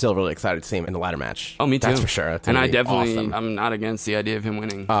regardless, I'm still really excited to see him in the ladder match. Oh, me too. That's for sure. And I definitely, I'm not against the idea of him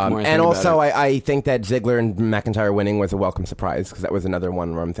winning. And also, I think that Ziggler and McIntyre winning was a welcome surprise because that was another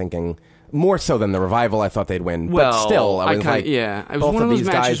one where I'm thinking, more so than the Revival, I thought they'd win. Well, but still, I was like, it was both one of those these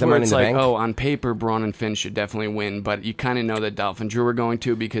matches guys where it's like, bank. on paper, Braun and Finn should definitely win, but you kind of know that Dolph and Drew were going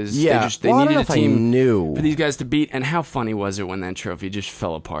to because they needed a team for these guys to beat. And how funny was it when that trophy just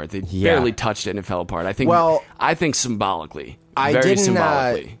fell apart? They barely touched it and it fell apart. I think symbolically. Very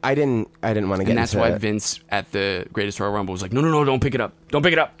symbolically. I didn't want to get into it. And that's why Vince at the Greatest Royal Rumble was like, no, don't pick it up. Don't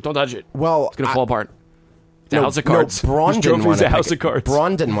pick it up. Don't touch it. Well, it's going to fall apart. The House of Cards. Braun didn't want to House of Cards.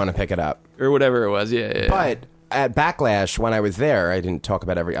 Braun didn't want to pick it up. Or whatever it was, yeah. But at Backlash, when I was there, I didn't talk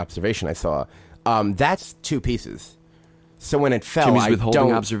about every observation I saw. That's 2 pieces. So when it fell, Jimmy's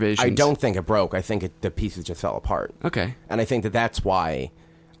withholding observations. I don't think it broke. I think the pieces just fell apart. Okay. And I think that's why.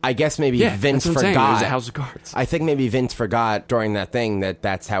 I guess maybe Vince that's what I'm saying. forgot. It was a house of cards. I think maybe Vince forgot during that thing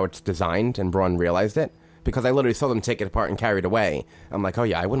that's how it's designed, and Braun realized it. Because I literally saw them take it apart and carry it away. I'm like, oh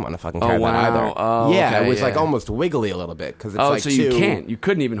yeah, I wouldn't want to fucking carry that either. Oh, yeah, okay, it was like almost wiggly a little bit. Cause it's like so you can't. You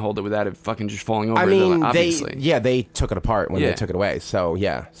couldn't even hold it without it fucking just falling over. I mean, obviously. they took it apart when they took it away. So,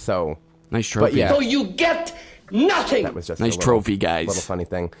 yeah. So nice trophy. But, yeah. So you get nothing. That was just nice trophy, guys. Little funny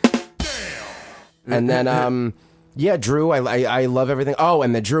thing. And then, yeah, Drew, I love everything. Oh,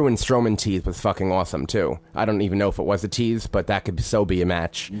 and the Drew and Strowman tease was fucking awesome, too. I don't even know if it was a tease, but that could so be a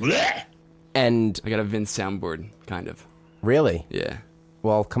match. Blech. And I got a Vince soundboard, kind of. Really? Yeah.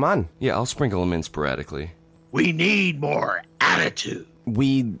 Well, come on. Yeah, I'll sprinkle them in sporadically. We need more attitude.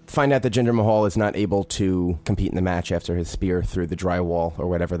 We find out that Jinder Mahal is not able to compete in the match after his spear through the drywall or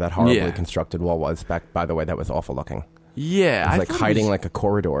whatever that horribly constructed wall was. By the way, that was awful looking. Yeah, it was like hiding like a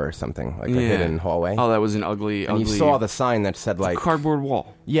corridor or something, like a hidden hallway. Oh, that was an ugly. And you saw the sign that said like cardboard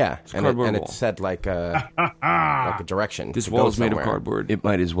wall. Yeah, and it said like a direction. This wall is made of cardboard. It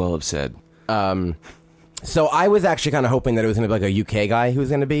might as well have said. So I was actually kind of hoping that it was going to be like a UK guy who was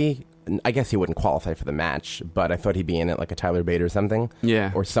going to be. I guess he wouldn't qualify for the match, but I thought he'd be in it like a Tyler Bate or something.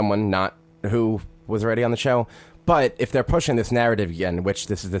 Yeah. Or someone not who was already on the show. But if they're pushing this narrative again, which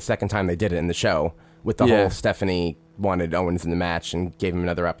this is the second time they did it in the show, with the whole Stephanie wanted Owens in the match and gave him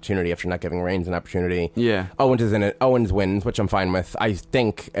another opportunity after not giving Reigns an opportunity. Yeah. Owens is in it. Owens wins, which I'm fine with. I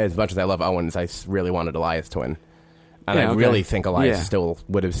think, as much as I love Owens, I really wanted Elias to win. And I really think Elias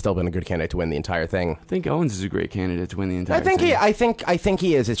would have still been a good candidate to win the entire thing. I think Owens is a great candidate to win the entire thing. I think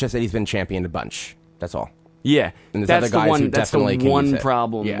he is. It's just that he's been championed a bunch. That's all. Yeah. And that's the one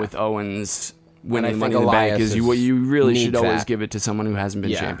problem with Owens winning Money in the Bank is you really should always give it to someone who hasn't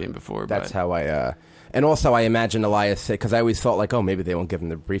been champion before. That's how I... and also, I imagine Elias, because I always thought, like, oh, maybe they won't give him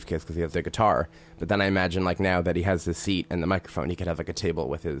the briefcase because he has the guitar. But then I imagine, like, now that he has the seat and the microphone, he could have, like, a table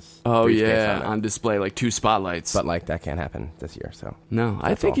with his briefcase on display, like 2 spotlights. But, like, that can't happen this year, so... No,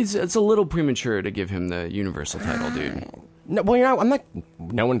 I think it's a little premature to give him the Universal title, dude. No, well, I'm not...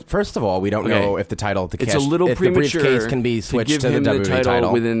 No one... First of all, we don't know if the title... It's a little premature the briefcase can be switched to the WWE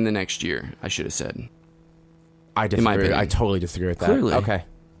title within the next year, I should have said. I disagree. I totally disagree with that. Clearly. Okay.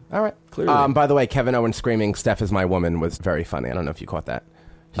 All right. Clearly. By the way, Kevin Owens screaming, "Steph is my woman" was very funny. I don't know if you caught that.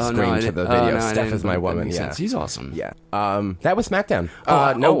 He screamed to the video, "Steph is my woman." Yeah. Sense. He's awesome. Yeah. That was SmackDown.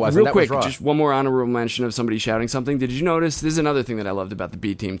 No, it wasn't. Real quick, that was Raw. just one more honorable mention of somebody shouting something. Did you notice? This is another thing that I loved about the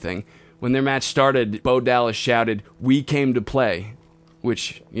B Team thing. When their match started, Bo Dallas shouted, "We came to play,"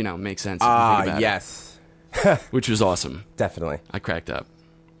 which, makes sense if you think about yes. it. Which was awesome. Definitely. I cracked up.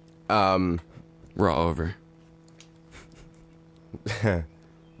 Raw over.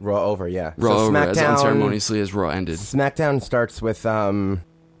 Raw over, yeah. Raw so over SmackDown, as unceremoniously as Raw ended. SmackDown starts with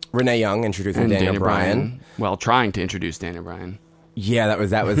Renee Young introducing Daniel Bryan. Well, trying to introduce Daniel Bryan. Yeah, that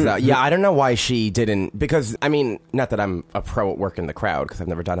was. Yeah, I don't know why she didn't, because I mean, not that I'm a pro at working the crowd because I've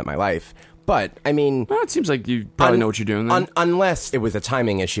never done it in my life. But, I mean... Well, it seems like you probably know what you're doing then. Unless it was a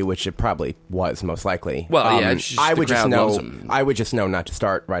timing issue, which it probably was, most likely. Well, yeah, it's just I the crowd loves know. them. I would just know not to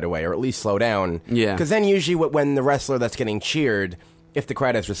start right away, or at least slow down. Yeah. Because then usually when the wrestler that's getting cheered, if the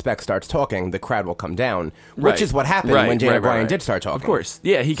crowd has respect starts talking, the crowd will come down. Which is what happened when Daniel Bryan did start talking. Of course.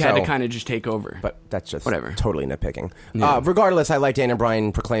 Yeah, he had to kind of just take over. But that's just whatever. Totally nitpicking. Yeah. Regardless, I like Daniel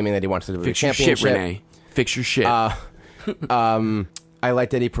Bryan proclaiming that he wants to do the championship. Fix your shit, Renee. Fix your shit. I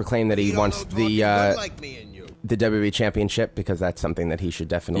like that he proclaimed that he wants the WWE Championship because that's something that he should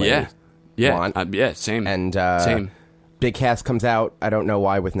definitely want. Same. And same. Big Cass comes out. I don't know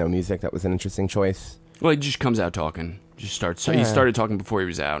why with no music. That was an interesting choice. Well, he just comes out talking. Just starts. He started talking before he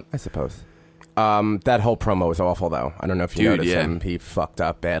was out. I suppose. That whole promo was awful, though. I don't know if you noticed him. He fucked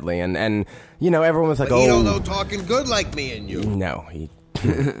up badly, and everyone was like, but he don't know talking good like me and you. No, he.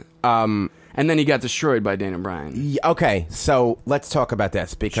 And then he got destroyed by Daniel Bryan. Okay, so let's talk about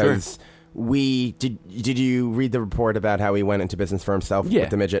this because did you read the report about how he went into business for himself with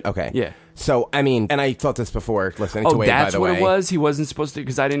the midget? Okay. Yeah. So, I mean, and I thought this before listening to Wade, by the way. Oh, that's what it was? He wasn't supposed to,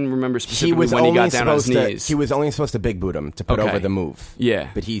 because I didn't remember specifically when he got down on his knees. He was only supposed to big boot him to put over the move. Yeah.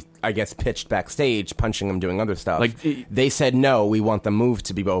 But he, I guess, pitched backstage, punching him, doing other stuff. They said, no, we want the move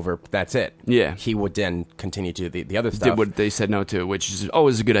to be over. That's it. Yeah. He would then continue to do the other stuff. Did what they said no to, which is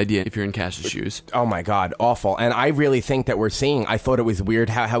always a good idea if you're in Cass's shoes. Oh, my God. Awful. And I really think that we're seeing, I thought it was weird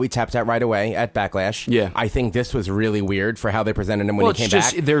how he tapped out right away at Backlash. Yeah. I think this was really weird for how they presented him when he came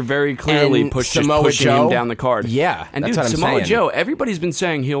back. They're very clearly clearly pushing him down the card. Yeah, and that's dude, what I'm Samoa saying. Joe, everybody's been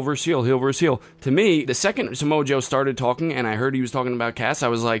saying heel versus heel, heel versus heel. To me, the second Samoa Joe started talking and I heard he was talking about Cass, I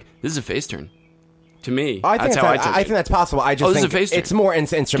was like, this is a face turn. To me, that's how I took it. I think that's possible. I just think it's more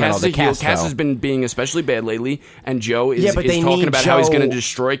instrumental to Cass. Cass has been being especially bad lately, and Joe is talking about how he's going to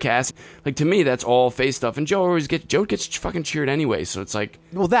destroy Cass. Like, to me, that's all face stuff. And Joe gets fucking cheered anyway, so it's like...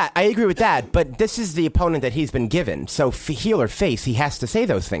 Well, I agree with that, but this is the opponent that he's been given. So heel or face, he has to say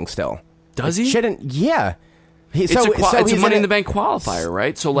those things still. Does he? Shouldn't... Yeah. It's a Money in the Bank qualifier,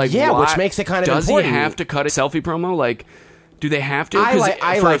 right? So, like, which makes it kind of important. Does he have to cut a selfie promo? Like... Do they have to?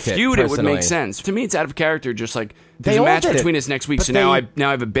 Because for a feud, it would make sense. To me, it's out of character. Just like there's a match between us next week, so now I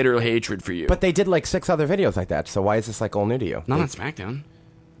have a bitter hatred for you. But they did like 6 other videos like that. So why is this like all new to you? Not on SmackDown.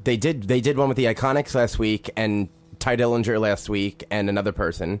 They did one with the Iconics last week and Ty Dillinger last week and another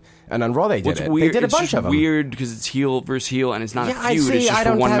person, and on Raw they did it. Weird, they did a bunch of them. It's weird because it's heel versus heel, and it's not a feud. It's just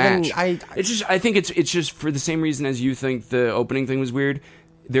for one match. I think it's just for the same reason as you think the opening thing was weird.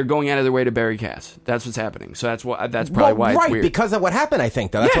 They're going out of their way to bury Cass. That's what's happening. So that's probably why it's weird. Because of what happened, I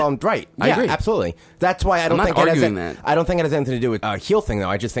think. Though that's all I'm right. I agree. Absolutely. That's why I don't think I don't think it has anything to do with a heel thing, though.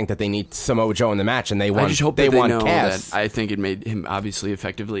 I just think that they need Samoa Joe in the match, and they want. I just hope they want know Cass. That I think it made him obviously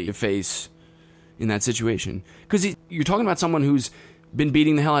effectively a face in that situation because you're talking about someone who's been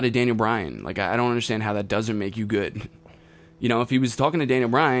beating the hell out of Daniel Bryan. Like, I don't understand how that doesn't make you good. You know, if he was talking to Daniel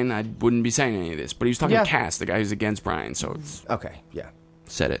Bryan, I wouldn't be saying any of this. But he was talking to Cass, the guy who's against Bryan. So it's okay. Yeah.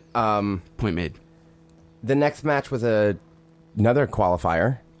 Said it. Point made. The next match was another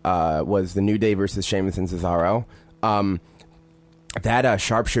qualifier. Was the New Day versus Sheamus and Cesaro. That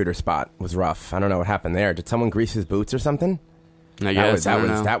sharpshooter spot was rough. I don't know what happened there. Did someone grease his boots or something? I guess.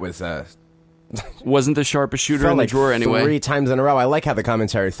 That was wasn't the sharpest shooter in the drawer anyway. 3 times in a row. I like how the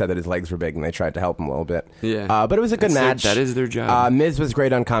commentary said that his legs were big and they tried to help him a little bit. Yeah. But it was a good match. That is their job. Miz was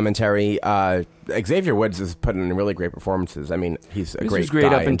great on commentary. Xavier Woods has put in really great performances. I mean, he's a great great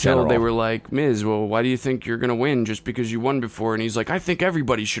guy up in until general. They were like, Miz, well, why do you think you're going to win just because you won before? And he's like, I think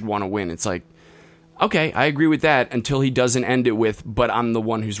everybody should want to win. It's like, okay, I agree with that until he doesn't end it with, but I'm the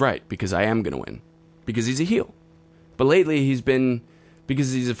one who's right because I am going to win. Because he's a heel. But lately he's been...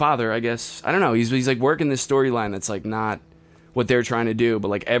 Because he's a father, I guess. I don't know. He's like working this storyline that's like not what they're trying to do. But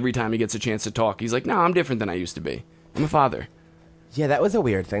like every time he gets a chance to talk, he's like, no, I'm different than I used to be. I'm a father. Yeah, that was a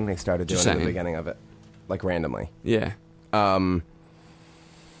weird thing they started doing at the beginning of it. Like randomly. Yeah.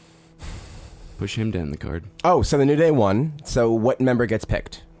 Push him down the card. Oh, so the New Day won. So what member gets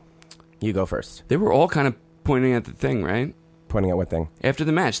picked? You go first. They were all kind of pointing at the thing, right? Pointing at what thing? After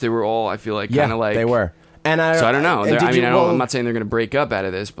the match, they were all, I feel like, kind of like... they were. And so I don't know. I'm not saying they're going to break up out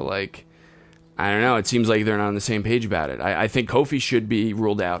of this, but like, I don't know. It seems like they're not on the same page about it. I think Kofi should be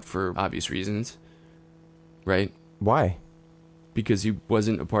ruled out for obvious reasons, right? Why? Because he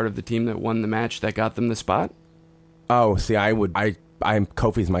wasn't a part of the team that won the match that got them the spot. Oh, see, I'm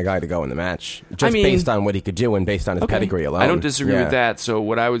Kofi's my guy to go in the match, just based on what he could do and based on his pedigree alone. I don't disagree with that. So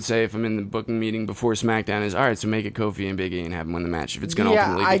what I would say if I'm in the booking meeting before SmackDown is, all right, so make it Kofi and Big E and have him win the match if it's going to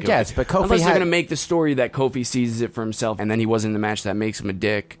ultimately be Kofi. I guess, but Kofi unless they're going to make the story that Kofi seizes it for himself and then he wasn't in the match, that makes him a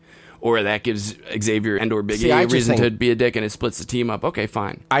dick, or that gives Xavier and or Big E a reason to be a dick and it splits the team up. Okay,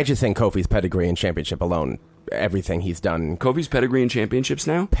 fine. I just think Kofi's pedigree and championship alone, everything he's done. Kofi's pedigree and championships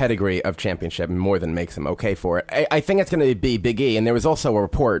now? Pedigree of championship more than makes him okay for it. I think it's going to be Big E, and there was also a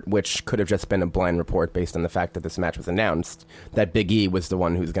report, which could have just been a blind report based on the fact that this match was announced, that Big E was the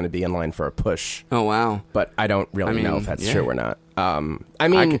one who's going to be in line for a push. Oh, wow. But I don't really know if that's true or not.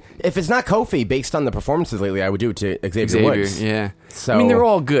 If it's not Kofi, based on the performances lately, I would do it to Xavier Woods. Yeah. So, they're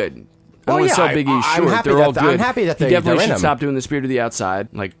all good. I don't want to sell Big E short. They're all good. I'm happy that he definitely should stop doing the Spear to the Outside,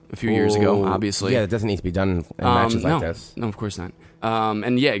 like a few years ago, obviously. Yeah, it doesn't need to be done in matches like this. No, of course not.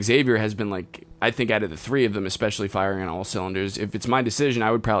 And yeah, Xavier has been like, I think out of the 3 of them, especially firing on all cylinders. If it's my decision, I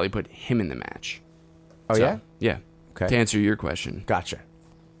would probably put him in the match. Oh, yeah? Yeah. Okay. To answer your question. Gotcha.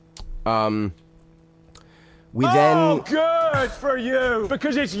 Good for you,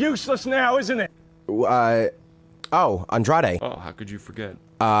 because it's useless now, isn't it? Andrade. Oh, how could you forget?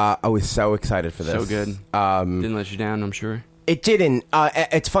 I was so excited for this. So good. Didn't let you down, I'm sure. It didn't.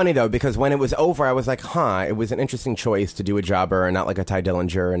 It's funny, though, because when it was over, I was like, it was an interesting choice to do a jobber and not like a Ty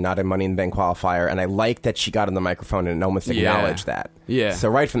Dillinger and not a Money in the Bank qualifier. And I liked that she got on the microphone and almost acknowledged that. Yeah. So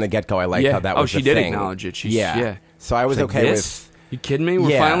right from the get-go, I liked how that was she did acknowledge it. Yeah. So I was okay with... You kidding me?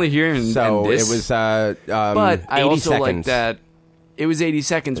 We're finally here. So this? It was but I also like that it was 80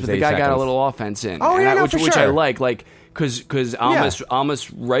 seconds, but the guy got a little offense in. Oh, yeah, which I like. Because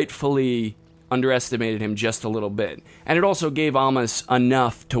Almas rightfully underestimated him just a little bit. And it also gave Almas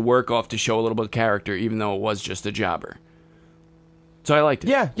enough to work off to show a little bit of character, even though it was just a jobber. So I liked it.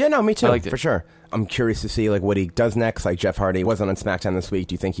 Yeah, no, me too. I liked it. For sure. I'm curious to see like what he does next. Like Jeff Hardy wasn't on SmackDown this week.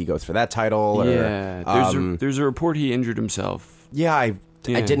 Do you think he goes for that title? Or, Yeah, there's a report he injured himself. Yeah, I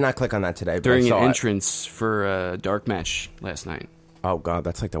did not click on that today. But during I saw an entrance for a dark match last night. Oh God,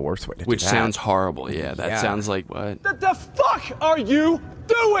 that's like the worst way to do that. Which sounds horrible. Yeah, that sounds like what? What the fuck are you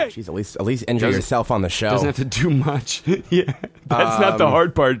doing? Jeez, at least injure yourself on the show. Doesn't have to do much. Yeah, that's not the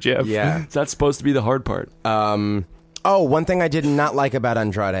hard part, Jeff. Yeah, that's supposed to be the hard part. One thing I did not like about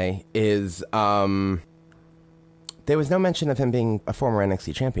Andrade is there was no mention of him being a former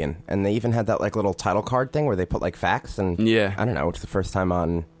NXT champion, and they even had that like little title card thing where they put like facts and I don't know. It's the first time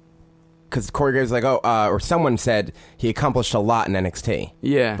on. Because Corey Graves was like, or someone said he accomplished a lot in NXT.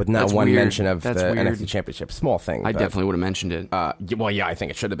 Yeah, but not one weird. mention of that's the weird. NXT Championship. Small thing. I definitely would have mentioned it. I think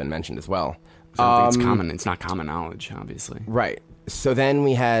it should have been mentioned as well. I don't think it's common. It's not common knowledge, obviously. Right. So then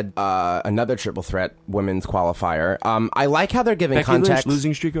we had another triple threat women's qualifier. I like how they're giving Becky context. Lynch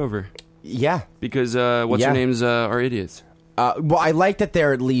losing streak over. Yeah. Because what's her names are idiots. Well, I like that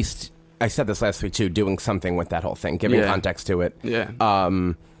they're at least, I said this last week too, doing something with that whole thing, giving context to it. Yeah.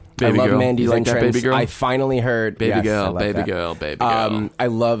 Baby I love girl. Mandy's like entrance. Baby girl? I finally heard Baby girl. I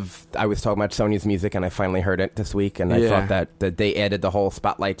was talking about Sonya's music, and I finally heard it this week, and I thought that they added the whole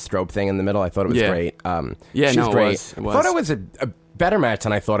spotlight strobe thing in the middle. I thought it was great. She's great. It was. I thought it was a better match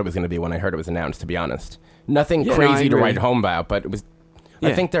than I thought it was going to be when I heard it was announced, to be honest. Nothing crazy to write home about, but it was.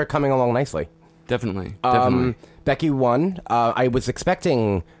 I think they're coming along nicely. Definitely. Becky won. I was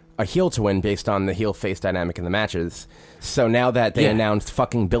expecting a heel to win based on the heel-face dynamic in the matches. So now that they announced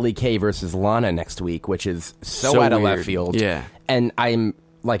fucking Billie Kay versus Lana next week, which is so out of left field. Yeah. And I'm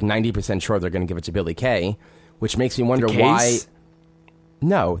like 90% sure they're going to give it to Billie Kay, which makes me wonder why...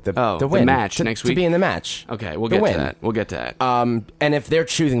 No, the win. The match next week? To be in the match. Okay, we'll get to that. We'll get to that. And if they're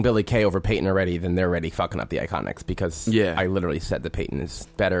choosing Billie Kay over Peyton already, then they're already fucking up the Iconics, because I literally said that Peyton is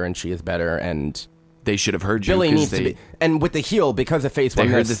better and she is better, and... They should have heard you. Billy needs to be, and with the heel, because of face one,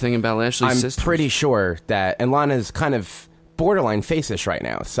 they heard the thing about Lashley's sisters. I'm pretty sure that, and Lana's kind of borderline face-ish right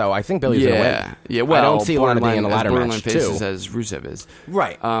now, so I think Billy's gonna win. Yeah, well, I don't see Lana being in a ladder match too. As Rusev is,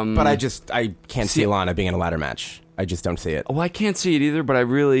 right? But I can't see Lana being in a ladder match. I just don't see it. Well, I can't see it either, but I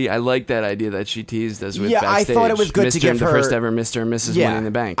like that idea that she teased us with backstage. I thought it was good to give her the first ever Mr. and Mrs. Money in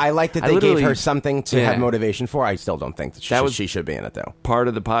the Bank. I like that they gave her something to have motivation for. I still don't think that she should be in it though. Part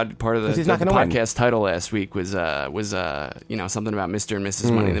of the podcast title last week was something about Mr. and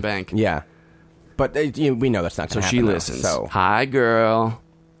Mrs. Money in the Bank. Yeah, but we know that's not going to happen. So she listens. So hi, girl.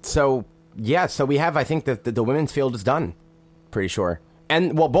 So we have. I think that the women's field is done. Pretty sure.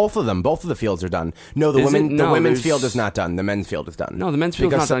 And, well, both of the fields are done. No, the women's field is not done. The men's field is done. No, the men's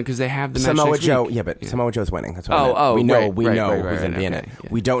field is not done because they have the match Samoa next Joe, week. Yeah, but Samoa Joe's winning. That's what we know who's going to be in it. Yeah.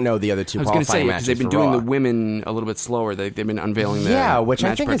 We don't know the other two qualifying matches. They've been doing the women a little bit slower. They've been unveiling which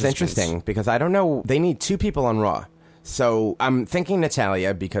I think is interesting because I don't know. They need two people on Raw. So I'm thinking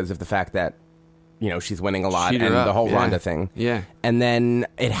Natalya because of the fact that she's winning a lot and the whole Ronda thing. Yeah. And then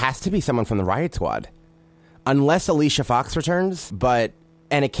it has to be someone from the Riot Squad. Unless Alicia Fox returns,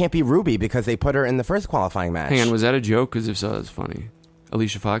 and it can't be Ruby because they put her in the first qualifying match. Hang on, was that a joke? Because if so, that's funny.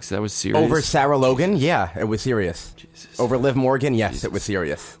 Alicia Fox, that was serious? Over Sarah Logan? Yeah, it was serious. Jesus. Over Liv Morgan? Yes, it was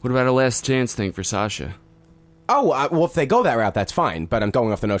serious. What about a last chance thing for Sasha? Oh, well, if they go that route, that's fine. But I'm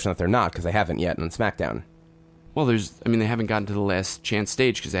going off the notion that they're not because they haven't yet on SmackDown. Well, they haven't gotten to the last chance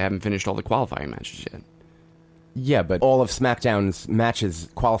stage because they haven't finished all the qualifying matches yet. Yeah, but all of SmackDown's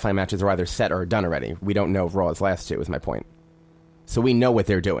qualifying matches are either set or done already. We don't know Raw's last two, is my point. So we know what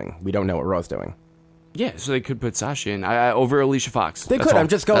they're doing. We don't know what Raw's doing. Yeah, so they could put Sasha in over Alicia Fox. They could. I'm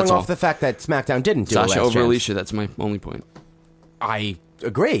just going off the fact that SmackDown didn't do Sasha over chance. Alicia. That's my only point. I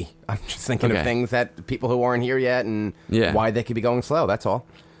agree. I'm just thinking of things that people who aren't here yet and why they could be going slow. That's all.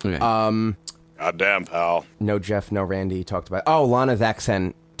 Okay. Goddamn, pal. No Jeff, no Randy talked about. Oh, Lana's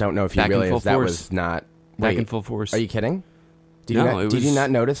accent. Don't know if you realize that was not back in full force. Are you kidding? Did you not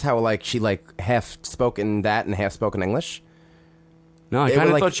notice how she half spoke in that and half spoke in English? No, I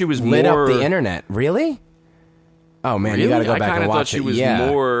kind of thought she was lit more... up the internet. Really? Oh, man, really? You got to go back and watch it. I kind of thought she was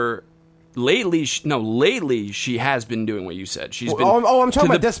more... Lately, she has been doing what you said. She's been... I'm talking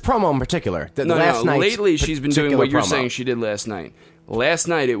about this promo in particular. Lately, she's been doing what you're saying she did last night. Last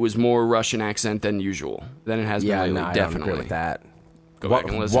night, it was more Russian accent than usual. Than it has been lately, definitely. I don't agree with that. Go back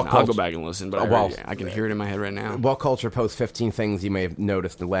and listen. I'll go back and listen, but I can hear it in my head right now. What Culture posts 15 things you may have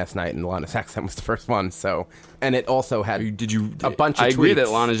noticed last night, and Lana's accent was the first one. So, and it also had a bunch of tweets. I agree that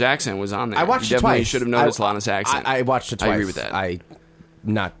Lana's accent was on there. I watched it twice. You should have noticed Lana's accent. I watched it twice. I agree with that.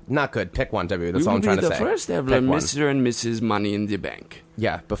 Not good. Pick one, W. That's all I'm trying to say. We will be the first ever Mr. and Mrs. Money in the Bank.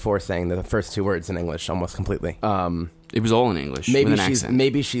 Yeah, before saying the first two words in English almost completely. It was all in English with an accent.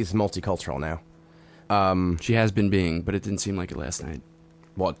 Maybe she's multicultural now. She has been being, but it didn't seem like it last night.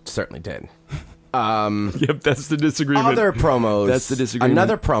 Well, it certainly did. Yep, that's the disagreement. Other promos. That's the disagreement.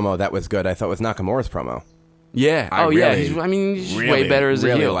 Another promo that was good, I thought, was Nakamura's promo. Yeah. Yeah. He's way better as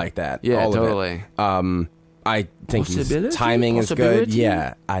a heel. Like that. Yeah, all totally. Of it. I think his timing is good.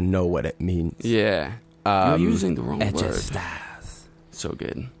 Yeah, I know what it means. Yeah. You're using the wrong word. Stars so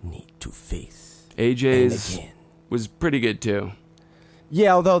good. need to face AJ's was pretty good too.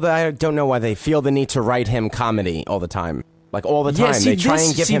 Yeah, although I don't know why they feel the need to write him comedy all the time. Like all the time, they try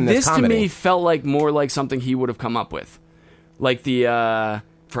and give him this comedy. This to me felt like more like something he would have come up with. Like the,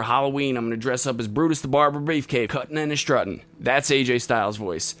 for Halloween, I'm going to dress up as Brutus the Barber Beefcake, cutting and strutting. That's AJ Styles'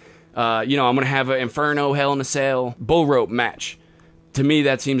 voice. I'm going to have an Inferno Hell in a Cell bull rope match. To me,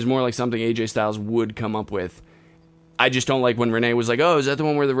 that seems more like something AJ Styles would come up with. I just don't like when Renee was like, oh, is that the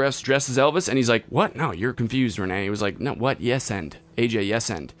one where the ref's dressed as Elvis? And he's like, what? No, you're confused, Renee. He was like, no, what? Yes, end. AJ, yes,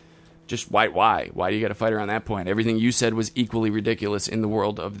 end. Just why? Why do you got to fight her on that point? Everything you said was equally ridiculous in the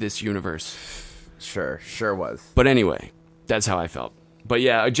world of this universe. Sure was. But anyway, that's how I felt. But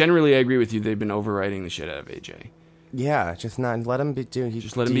yeah, generally I agree with you. They've been overwriting the shit out of AJ. Yeah, just not let him be.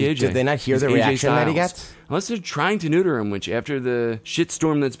 Just let him be AJ. Did they not hear the reaction that he gets? Unless they're trying to neuter him, which after the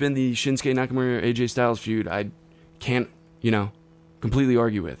shitstorm that's been the Shinsuke Nakamura AJ Styles feud, I can't, completely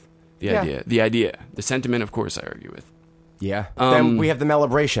argue with the idea. The sentiment, of course, I argue with. Yeah. Then we have the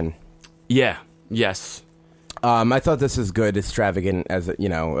Melibration. Yeah. Yes. I thought this was good, extravagant, as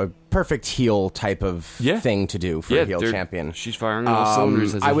a perfect heel type of thing to do for a heel champion. She's firing on all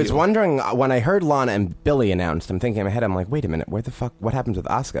cylinders as a heel. I was wondering, when I heard Lana and Billy announced, I'm thinking in my head, I'm like, wait a minute, what happens with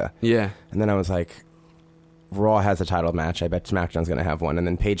Asuka? Yeah. And then I was like, Raw has a title match. I bet SmackDown's going to have one. And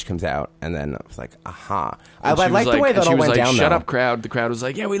then Paige comes out, and then I was like, aha. I like the way that all went down, shut up, crowd. The crowd was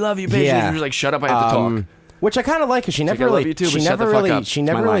like, yeah, we love you, Paige. Yeah. And she was like, shut up, I have to talk. Which I kind of like, because she never really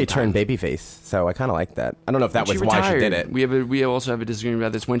turned babyface. So I kind of like that. I don't know if that was why she did it. We also have a disagreement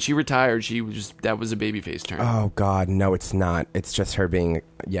about this. When she retired, that was a babyface turn. Oh God, no, it's not. It's just her being.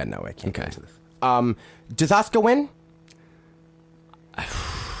 Yeah, no, I can't get into this. Does Asuka win?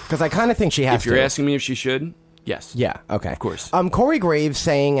 Because I kind of think she has to. If you're asking me if she should, yes. Yeah. Okay. Of course. Corey Graves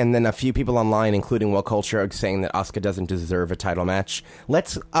saying, and then a few people online, including Will Culture, saying that Asuka doesn't deserve a title match.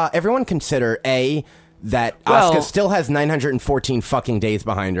 Let's everyone consider that Asuka still has 914 fucking days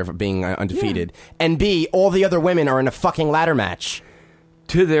behind her for being undefeated, and B, all the other women are in a fucking ladder match.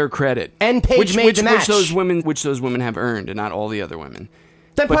 To their credit, and Paige made the match, which those women have earned, and not all the other women.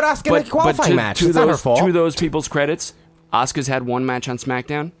 Then put Asuka in a qualifying match. It's not her fault. To those people's credits, Asuka's had one match on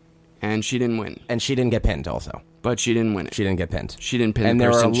SmackDown, and she didn't win, and she didn't get pinned also. But she didn't win it. She didn't get pinned. She didn't pin the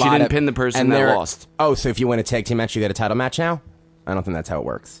person. She didn't pin the person that lost. Oh, so if you win a tag team match, you get a title match now? I don't think that's how it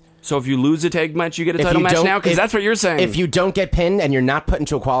works. So if you lose a tag match, you get a title match now? Because that's what you're saying. If you don't get pinned and you're not put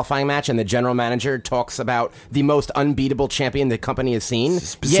into a qualifying match and the general manager talks about the most unbeatable champion the company has seen...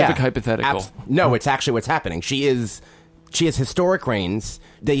 Specific hypothetical. No, it's actually what's happening. She has historic reigns.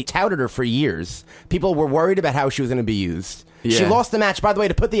 They touted her for years. People were worried about how she was going to be used. Yeah. She lost the match, by the way,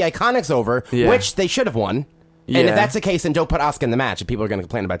 to put the Iconics over, which they should have won. And if that's the case, then don't put Asuka in the match, and people are going to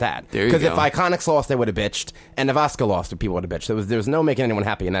complain about that. Because if Iconics lost, they would have bitched, and if Asuka lost, people would have bitched. There was no making anyone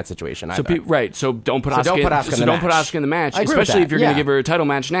happy in that situation. So don't put Asuka in the match, especially if you're going to give her a title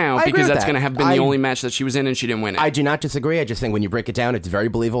match now, because that's going to have been the only match that she was in, and she didn't win it. I do not disagree. I just think when you break it down, it's very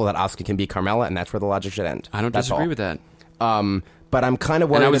believable that Asuka can beat Carmella, and that's where the logic should end. I don't disagree with that. But I'm kind of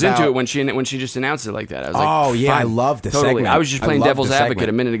worried. And I was into it when she just announced it like that. I was like, oh yeah, I love the segment. I was just playing devil's advocate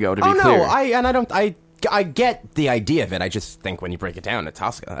a minute ago to be clear. I get the idea of it. I just think when you break it down, it's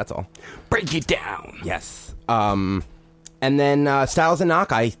Asuka. That's all. Break it down. Yes. And then Styles and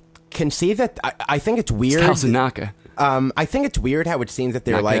Naka. I can see that. I think it's weird. Styles and Naka. I think it's weird how it seems that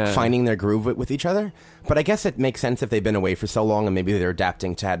they're finding their groove with each other. But I guess it makes sense if they've been away for so long and maybe they're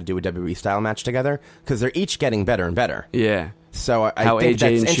adapting to how to do a WWE style match together because they're each getting better and better. Yeah. So I how think AJ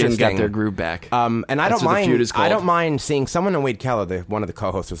that's and Shin interesting. got their groove back. And I don't mind. I don't mind seeing someone in Wade Keller. One of the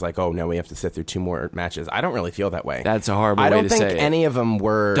co-hosts was like, "Oh no, we have to sit through 2 more matches." I don't really feel that way. That's a horrible way to say it. I don't think any of them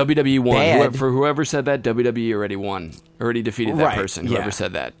were. WWE won. Bad. For whoever said that, WWE already won. Already defeated that person. Whoever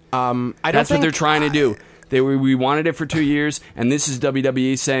said that. That's what they're trying to do. We wanted it for 2 years, and this is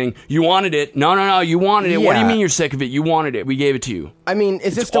WWE saying, you wanted it. No, you wanted it. Yeah. What do you mean you're sick of it? You wanted it. We gave it to you. I mean,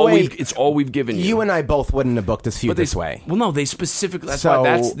 is this the way... It's all we've given you. You and I both wouldn't have booked this feud this way. Well, no, they specifically...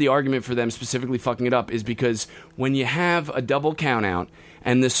 That's the argument for them specifically fucking it up, is because when you have a double countout,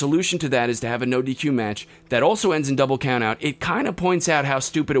 and the solution to that is to have a no DQ match that also ends in double countout, it kind of points out how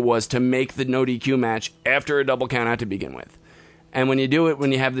stupid it was to make the no DQ match after a double countout to begin with. And when you do it,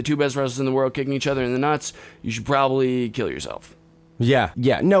 when you have the two best wrestlers in the world kicking each other in the nuts, you should probably kill yourself. Yeah,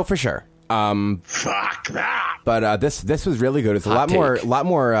 no, for sure. Fuck that. But this was really good. It's a lot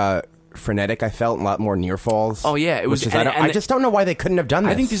more frenetic. I felt a lot more near falls. Oh yeah, it was. I just don't know why they couldn't have done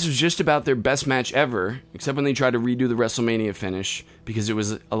this. I think this was just about their best match ever, except when they tried to redo the WrestleMania finish because it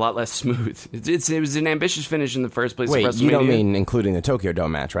was a lot less smooth. It was an ambitious finish in the first place. Wait, of WrestleMania. You don't mean including the Tokyo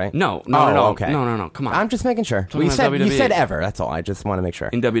Dome match, right? No. Okay. No. Come on. I'm just making sure. You said ever. That's all. I just want to make sure.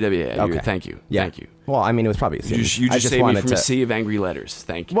 In WWE. Okay. Thank you. Yeah. Thank you. Well, I mean, it was probably a series. You just saved me from a sea of angry letters.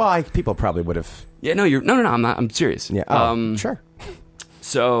 Thank you. Well, people probably would have. Yeah. No. I'm not. I'm serious. Yeah. Sure.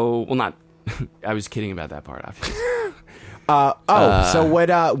 So, well, not. I was kidding about that part, obviously.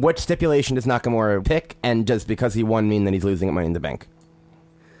 So what stipulation does Nakamura pick? And does because he won mean that he's losing at Money in the Bank?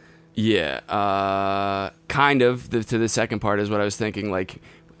 Yeah, kind of. To the second part is what I was thinking. Like,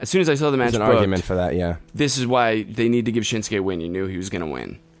 as soon as I saw the match, there's an argument for that. Yeah, this is why they need to give Shinsuke a win. You knew he was going to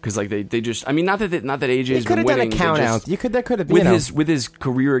win because like they just. I mean, not that AJ's been winning. They could have done a count out. There could have with his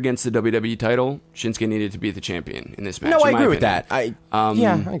career against the WWE title. Shinsuke needed to be the champion in this match. No, I agree opinion. with that.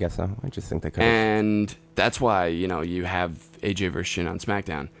 I guess so. I just think they could. And that's why you have AJ versus Shin on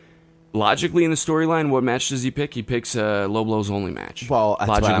SmackDown. Logically, in the storyline, what match does he pick? He picks a low blows only match. Well,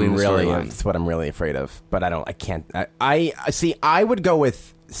 that's what I'm really afraid of. But I can't. I see. I would go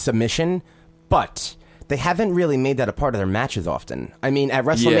with submission, but they haven't really made that a part of their matches often. I mean, at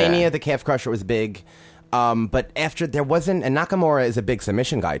WrestleMania, the Calf Crusher was big, but after there wasn't. And Nakamura is a big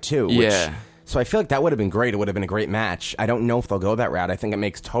submission guy too. So I feel like that would have been great. It would have been a great match. I don't know if they'll go that route. I think it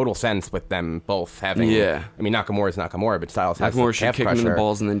makes total sense with them both having. Yeah. I mean, Nakamura is Nakamura, but Styles has Nakamura should Calf kick Crusher. him in the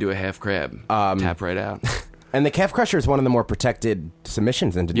balls and then do a half crab. Tap right out. And the Calf Crusher is one of the more protected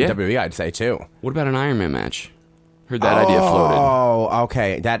submissions in WWE, I'd say, too. What about an Iron Man match? Heard that idea floated. Oh,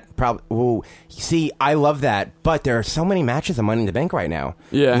 okay. That probably. See, I love that, but there are so many matches on Money in the Bank right now.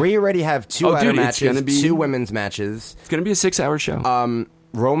 Yeah. We already have two matches, two women's matches. It's going to be a 6-hour show.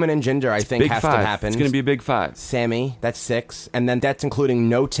 Roman and Jinder, I think, has to happen. It's going to be a big 5. Sammy, that's 6. And then that's including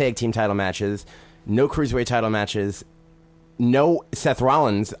no tag team title matches, no cruiserweight title matches, no Seth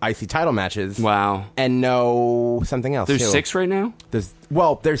Rollins IC title matches. Wow. And no something else, There's too. 6 right now? There's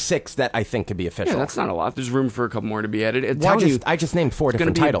 6 that I think could be official. Yeah, that's not a lot. There's room for a couple more to be added. I just named 4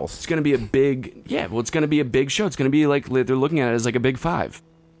 different titles. It's going to be a big... Yeah, well, it's going to be a big show. It's going to be like... They're looking at it as like a big 5.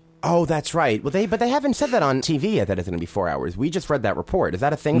 Oh, that's right. Well, they haven't said that on TV yet that it's going to be 4 hours. We just read that report. Is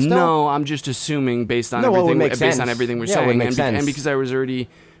that a thing still? No, I'm just assuming based on everything we're saying, and because I was already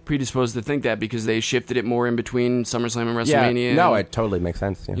predisposed to think that because they shifted it more in between SummerSlam and WrestleMania. Yeah, no, it totally makes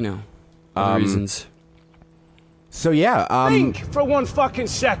sense. Yeah. Other reasons. So yeah, think for one fucking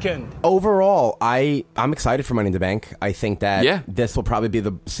second. Overall, I'm excited for Money in the Bank. I think that this will probably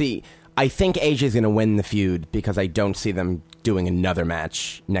be I think AJ's going to win the feud because I don't see them doing another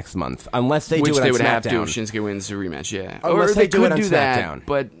match next month unless they do it on SmackDown. Which they would have to if Shinsuke wins the rematch, yeah. Unless they do it on SmackDown.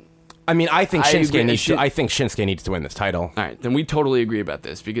 But I mean, I think Shinsuke needs to win this title. All right, then we totally agree about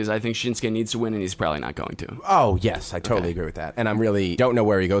this because I think Shinsuke needs to win and he's probably not going to. Oh yes, I totally agree with that, and I'm really don't know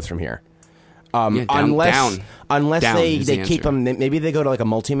where he goes from here. Unless they keep him, maybe they go to like a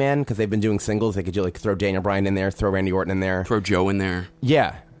multi-man because they've been doing singles. They could do like throw Daniel Bryan in there, throw Randy Orton in there, throw Joe in there.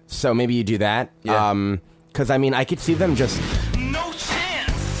 Yeah. So maybe you do that. Yeah. Because I mean, I could see them just. No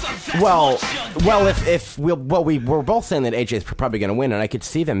chance. We're both saying that AJ is probably going to win, and I could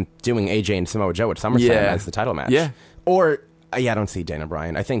see them doing AJ and Samoa Joe at SummerSlam as the title match. Yeah. Or I don't see Daniel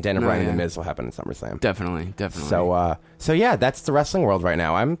Bryan. I think Daniel Bryan and The Miz will happen at SummerSlam. Definitely. So yeah, that's the wrestling world right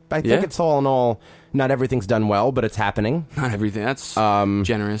now. I think it's all in all, not everything's done well, but it's happening. Not everything. That's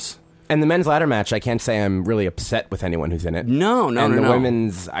generous. And the men's ladder match, I can't say I'm really upset with anyone who's in it. No. And the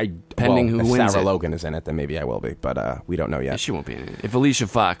women's, Pending who wins Sarah it. Logan is in it, then maybe I will be. But we don't know yet. Yeah, she won't be in it. If Alicia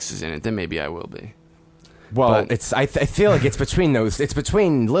Fox is in it, then maybe I will be. Well, I feel like it's between those. It's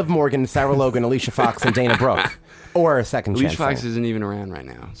between Liv Morgan, Sarah Logan, Alicia Fox, and Dana Brooke. Or a second chance. Alicia Fox isn't even around right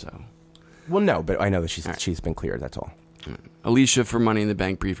now, so. Well, no, but I know that she's been cleared, that's all. Alicia for Money in the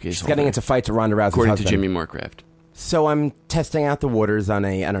Bank briefcase. She's getting into fights with Ronda Rousey's according husband. to Jimmy Moorcraft. So I'm testing out the waters on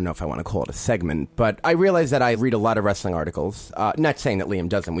I don't know if I want to call it a segment, but I realize that I read a lot of wrestling articles. Not saying that Liam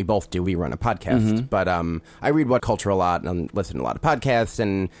doesn't. We both do. We run a podcast. But I read What Culture a lot and listen to a lot of podcasts.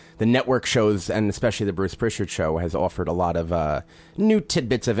 And the network shows, and especially the Bruce Prichard show, has offered a lot of new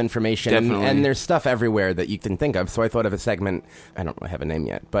tidbits of information. And there's stuff everywhere that you can think of. So I thought of a segment. I don't really have a name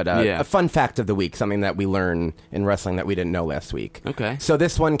yet. But a fun fact of the week, something that we learn in wrestling that we didn't know last week. Okay. So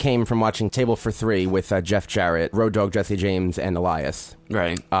this one came from watching Table for Three with Jeff Jarrett, Road Dogg Jesse James, and Elias.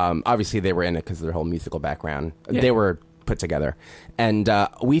 Right. Obviously, they were in it because of their whole musical background. Yeah. They were put together. And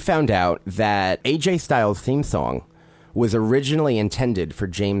we found out that AJ Styles' theme song was originally intended for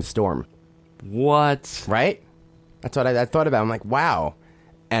James Storm. What? Right? That's what I thought about. I'm like, wow.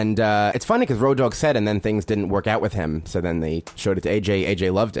 And it's funny because Road Dogg said, and then things didn't work out with him. So then they showed it to AJ.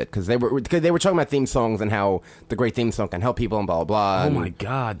 AJ loved it because they were talking about theme songs and how the great theme song can help people and blah blah blah. Oh my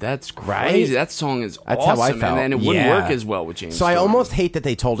God, that's crazy! Right? That song is that's awesome, how I felt. And it wouldn't work as well with James. So Storm. I almost hate that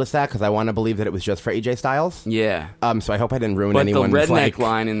they told us that because I want to believe that it was just for AJ Styles. Yeah. So I hope I didn't ruin anyone's. But the redneck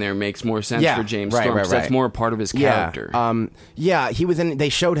line in there makes more sense for James Storm. Right. That's more a part of his character. Yeah. He was in. They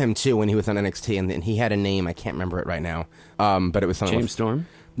showed him too when he was on NXT, and he had a name. I can't remember it right now. But it was something. James Storm.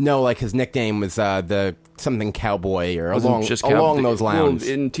 No, like his nickname was the something cowboy or along those lines.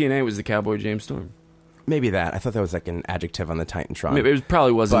 Well, in TNA it was the Cowboy James Storm. Maybe that. I thought that was like an adjective on the Titantron. Maybe it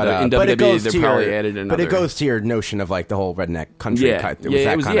probably wasn't. In WWE, they probably added another. But it goes to your notion of like the whole redneck country. Yeah,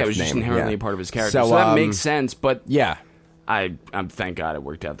 it was just inherently a part of his character. So that makes sense. But yeah. I'm thank God it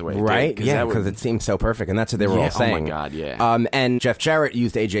worked out the way it did. Right? Yeah, because it seemed so perfect, and that's what they were all saying. Oh my God, yeah. And Jeff Jarrett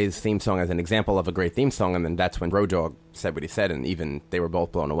used AJ's theme song as an example of a great theme song, and then that's when Road Dogg said what he said, and even they were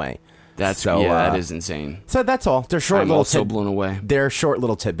both blown away. That is insane. So that's all. They're short. I'm also blown away. They're short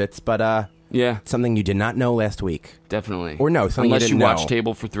little tidbits, but something you did not know last week. Definitely. Or no, something unless you didn't watch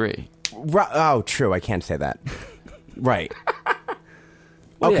Table for Three. Oh, true. I can't say that. Right.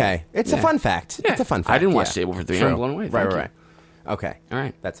 Well, okay, it's a fun fact. Yeah. It's a fun fact. I didn't watch Table for Three. True. I'm blown away. Right. Okay. All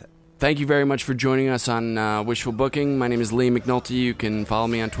right. That's it. Thank you very much for joining us on Wishful Booking. My name is Lee McNulty. You can follow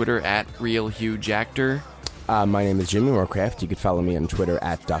me on Twitter at RealHughJactor. My name is Jimmy Morecraft. You can follow me on Twitter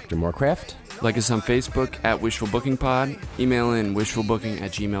at Dr. Morecraft. Like us on Facebook at Wishful Booking Pod. Email in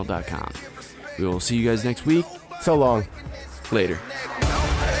wishfulbooking@gmail.com. We will see you guys next week. So long. Later.